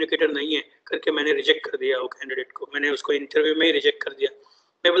क्लियर कम्युनिकेटर नहीं है करके मैंने रिजेक्ट कर दिया वो कैंडिडेट को, मैंने उसको इंटरव्यू में ही रिजेक्ट कर दिया।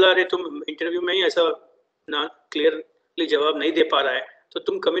 मैं बोला अरे तुम इंटरव्यू में ही ऐसा ना क्लियरली जवाब नहीं दे पा रहा है तो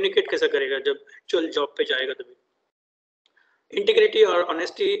तुम कम्युनिकेट कैसा करेगा जब एक्चुअल जॉब पे जाएगा तभी। इंटीग्रिटी और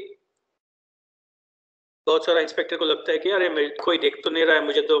ऑनेस्टी, बहुत सारा इंस्पेक्टर को लगता है कि अरे कोई देख तो नहीं रहा है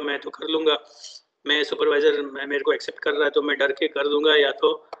मुझे, तो मैं तो कर लूंगा, मैं सुपरवाइजर मेरे को एक्सेप्ट कर रहा है तो मैं डर के कर दूंगा, या तो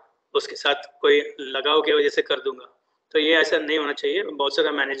उसके साथ कोई लगाव की वजह से कर दूंगा। तो ये ऐसा नहीं होना चाहिए। बहुत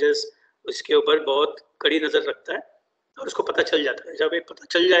सारा मैनेजर्स उसके ऊपर बहुत कड़ी नज़र रखता है और उसको पता चल जाता है, जब ये पता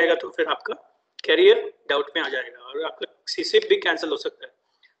चल जाएगा तो फिर आपका कैरियर डाउट में आ जाएगा और आपका सीसिप भी कैंसिल हो सकता है।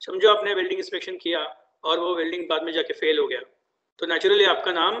 समझो आपने वेल्डिंग इंस्पेक्शन किया और वो वेल्डिंग बाद में जाके फेल हो गया, तो नेचुरली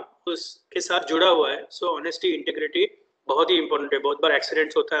आपका नाम उसके साथ जुड़ा हुआ है। सो ऑनेस्टी, इंटीग्रिटी बहुत ही इंपॉर्टेंट है। बहुत बार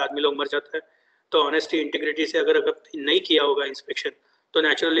एक्सीडेंट्स होता है, आदमी लोग मर जाता है, तो ऑनेस्टी इंटीग्रिटी से अगर नहीं किया होगा इंस्पेक्शन तो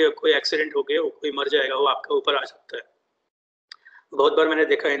नेचुरली कोई एक्सीडेंट हो गया, वो कोई मर जाएगा, वो आपका ऊपर आ सकता है। बहुत बार मैंने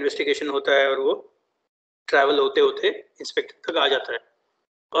देखा इन्वेस्टिगेशन होता है और वो ट्रैवल होते होते इंस्पेक्टर तक आ जाता है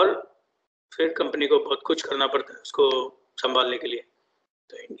और फिर कंपनी को बहुत कुछ करना पड़ता है उसको संभालने के लिए।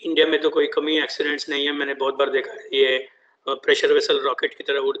 तो इंडिया में तो कोई कमी एक्सीडेंट्स नहीं है, मैंने बहुत बार देखा है। ये प्रेशर वेसल रॉकेट की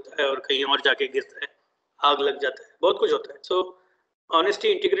तरह उड़ता है और कहीं और जाके गिरता है, आग लग जाता है, बहुत कुछ होता है। सो ऑनेस्टी,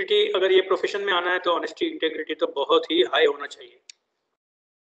 इंटीग्रिटी, अगर ये प्रोफेशन में आना है तो ऑनेस्टी, इंटीग्रिटी तो बहुत ही हाई होना चाहिए।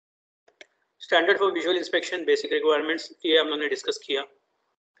 Standard for visual inspection, basic requirements, ये हम लोग ने डिस्कस किया।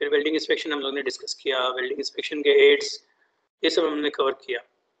 फिर वेल्डिंग इंस्पेक्शन हम लोग ने डिस्कस किया, वेल्डिंग इंस्पेक्शन के एड्स, ये सब हमने कवर किया।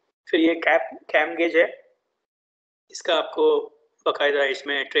 फिर ये कैम गेज है, इसका आपको बाकायदा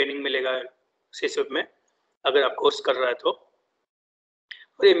इसमें ट्रेनिंग मिलेगा सीसीप में अगर आप कोर्स कर रहा है तो।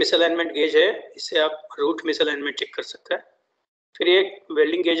 और ये मिसअलाइनमेंट गेज है, इससे आप रूट मिसअलाइनमेंट चेक कर सकते हैं। फिर ये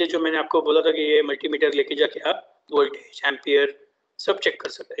वेल्डिंग गेज है जो मैंने आपको बोला था कि ये मल्टीमीटर लेके जाके आप वोल्टेज, एम्पियर, सब चेक कर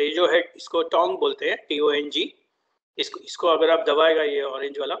सकते हैं। ये जो है इसको टोंग बोलते हैं, TONG। इसको अगर आप दबाएगा ये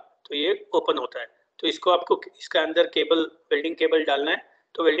ऑरेंज वाला तो ये ओपन होता है। तो इसको आपको इसका अंदर केबल, वेल्डिंग केबल डालना है।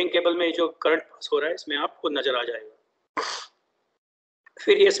 तो वेल्डिंग केबल में जो करंट पास हो रहा है इसमें आपको नजर आ जाएगा।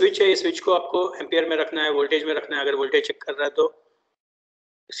 फिर ये स्विच है, ये स्विच को आपको एम्पियर में रखना है, वोल्टेज में रखना है। अगर वोल्टेज चेक कर रहा है तो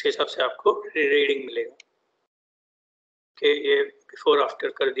इसके हिसाब से आपको रीडिंग मिलेगा कि ये बिफोर आफ्टर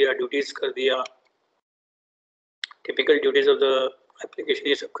कर दिया, ड्यूटीज कर दिया, typical duties of the application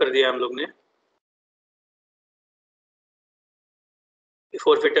ये सब कर दिया हम लोग ने।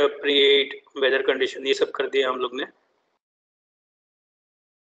 Before fit up, pre heat, weather condition ये सब कर दिया हम लोग ने।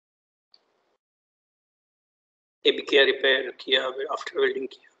 ये भी किया, रिपेयर किया, आफ्टर वेल्डिंग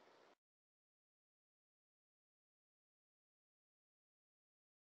किया।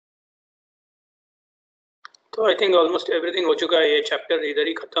 तो आई थिंक ऑलमोस्ट एवरीथिंग हो चुका है। ये चैप्टर इधर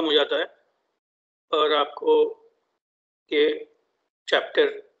ही खत्म हो जाता है और आपको ये चैप्टर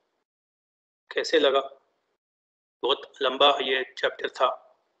कैसे लगा? बहुत लंबा ये चैप्टर था,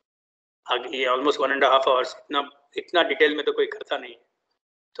 आगे ये ऑलमोस्ट 1.5 आवर्स। इतना डिटेल में तो कोई करता नहीं है।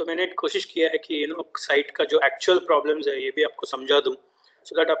 तो मैंने कोशिश किया है कि साइट का जो एक्चुअल प्रॉब्लम्स है ये भी आपको समझा दूं,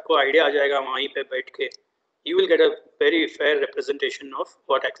 सो दैट आपको आइडिया आ जाएगा वहीं पे बैठ के। You will get a very fair representation of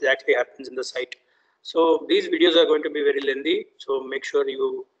what exactly happens in the site. So these videos are going to be very lengthy, so make sure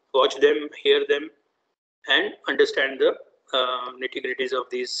you watch them, hear them, and understand the nitty-gritties of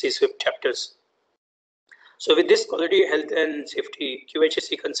these Cswip chapters. So with this quality, health and safety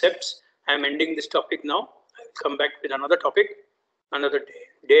QHSE concepts, I am ending this topic now. I will come back with another topic, another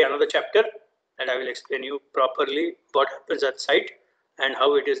day, another chapter, and I will explain you properly what happens at site and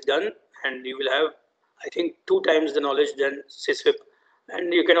how it is done, and you will have, I think, 2 times the knowledge than Cswip.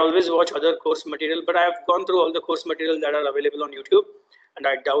 And you can always watch other course material, but I have gone through all the course material that are available on YouTube, and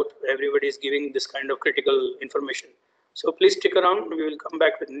I doubt everybody is giving this kind of critical information. So please stick around. We will come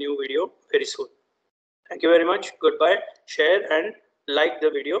back with a new video very soon. Thank you very much. Goodbye. Share and like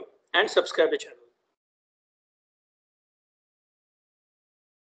the video and subscribe the channel.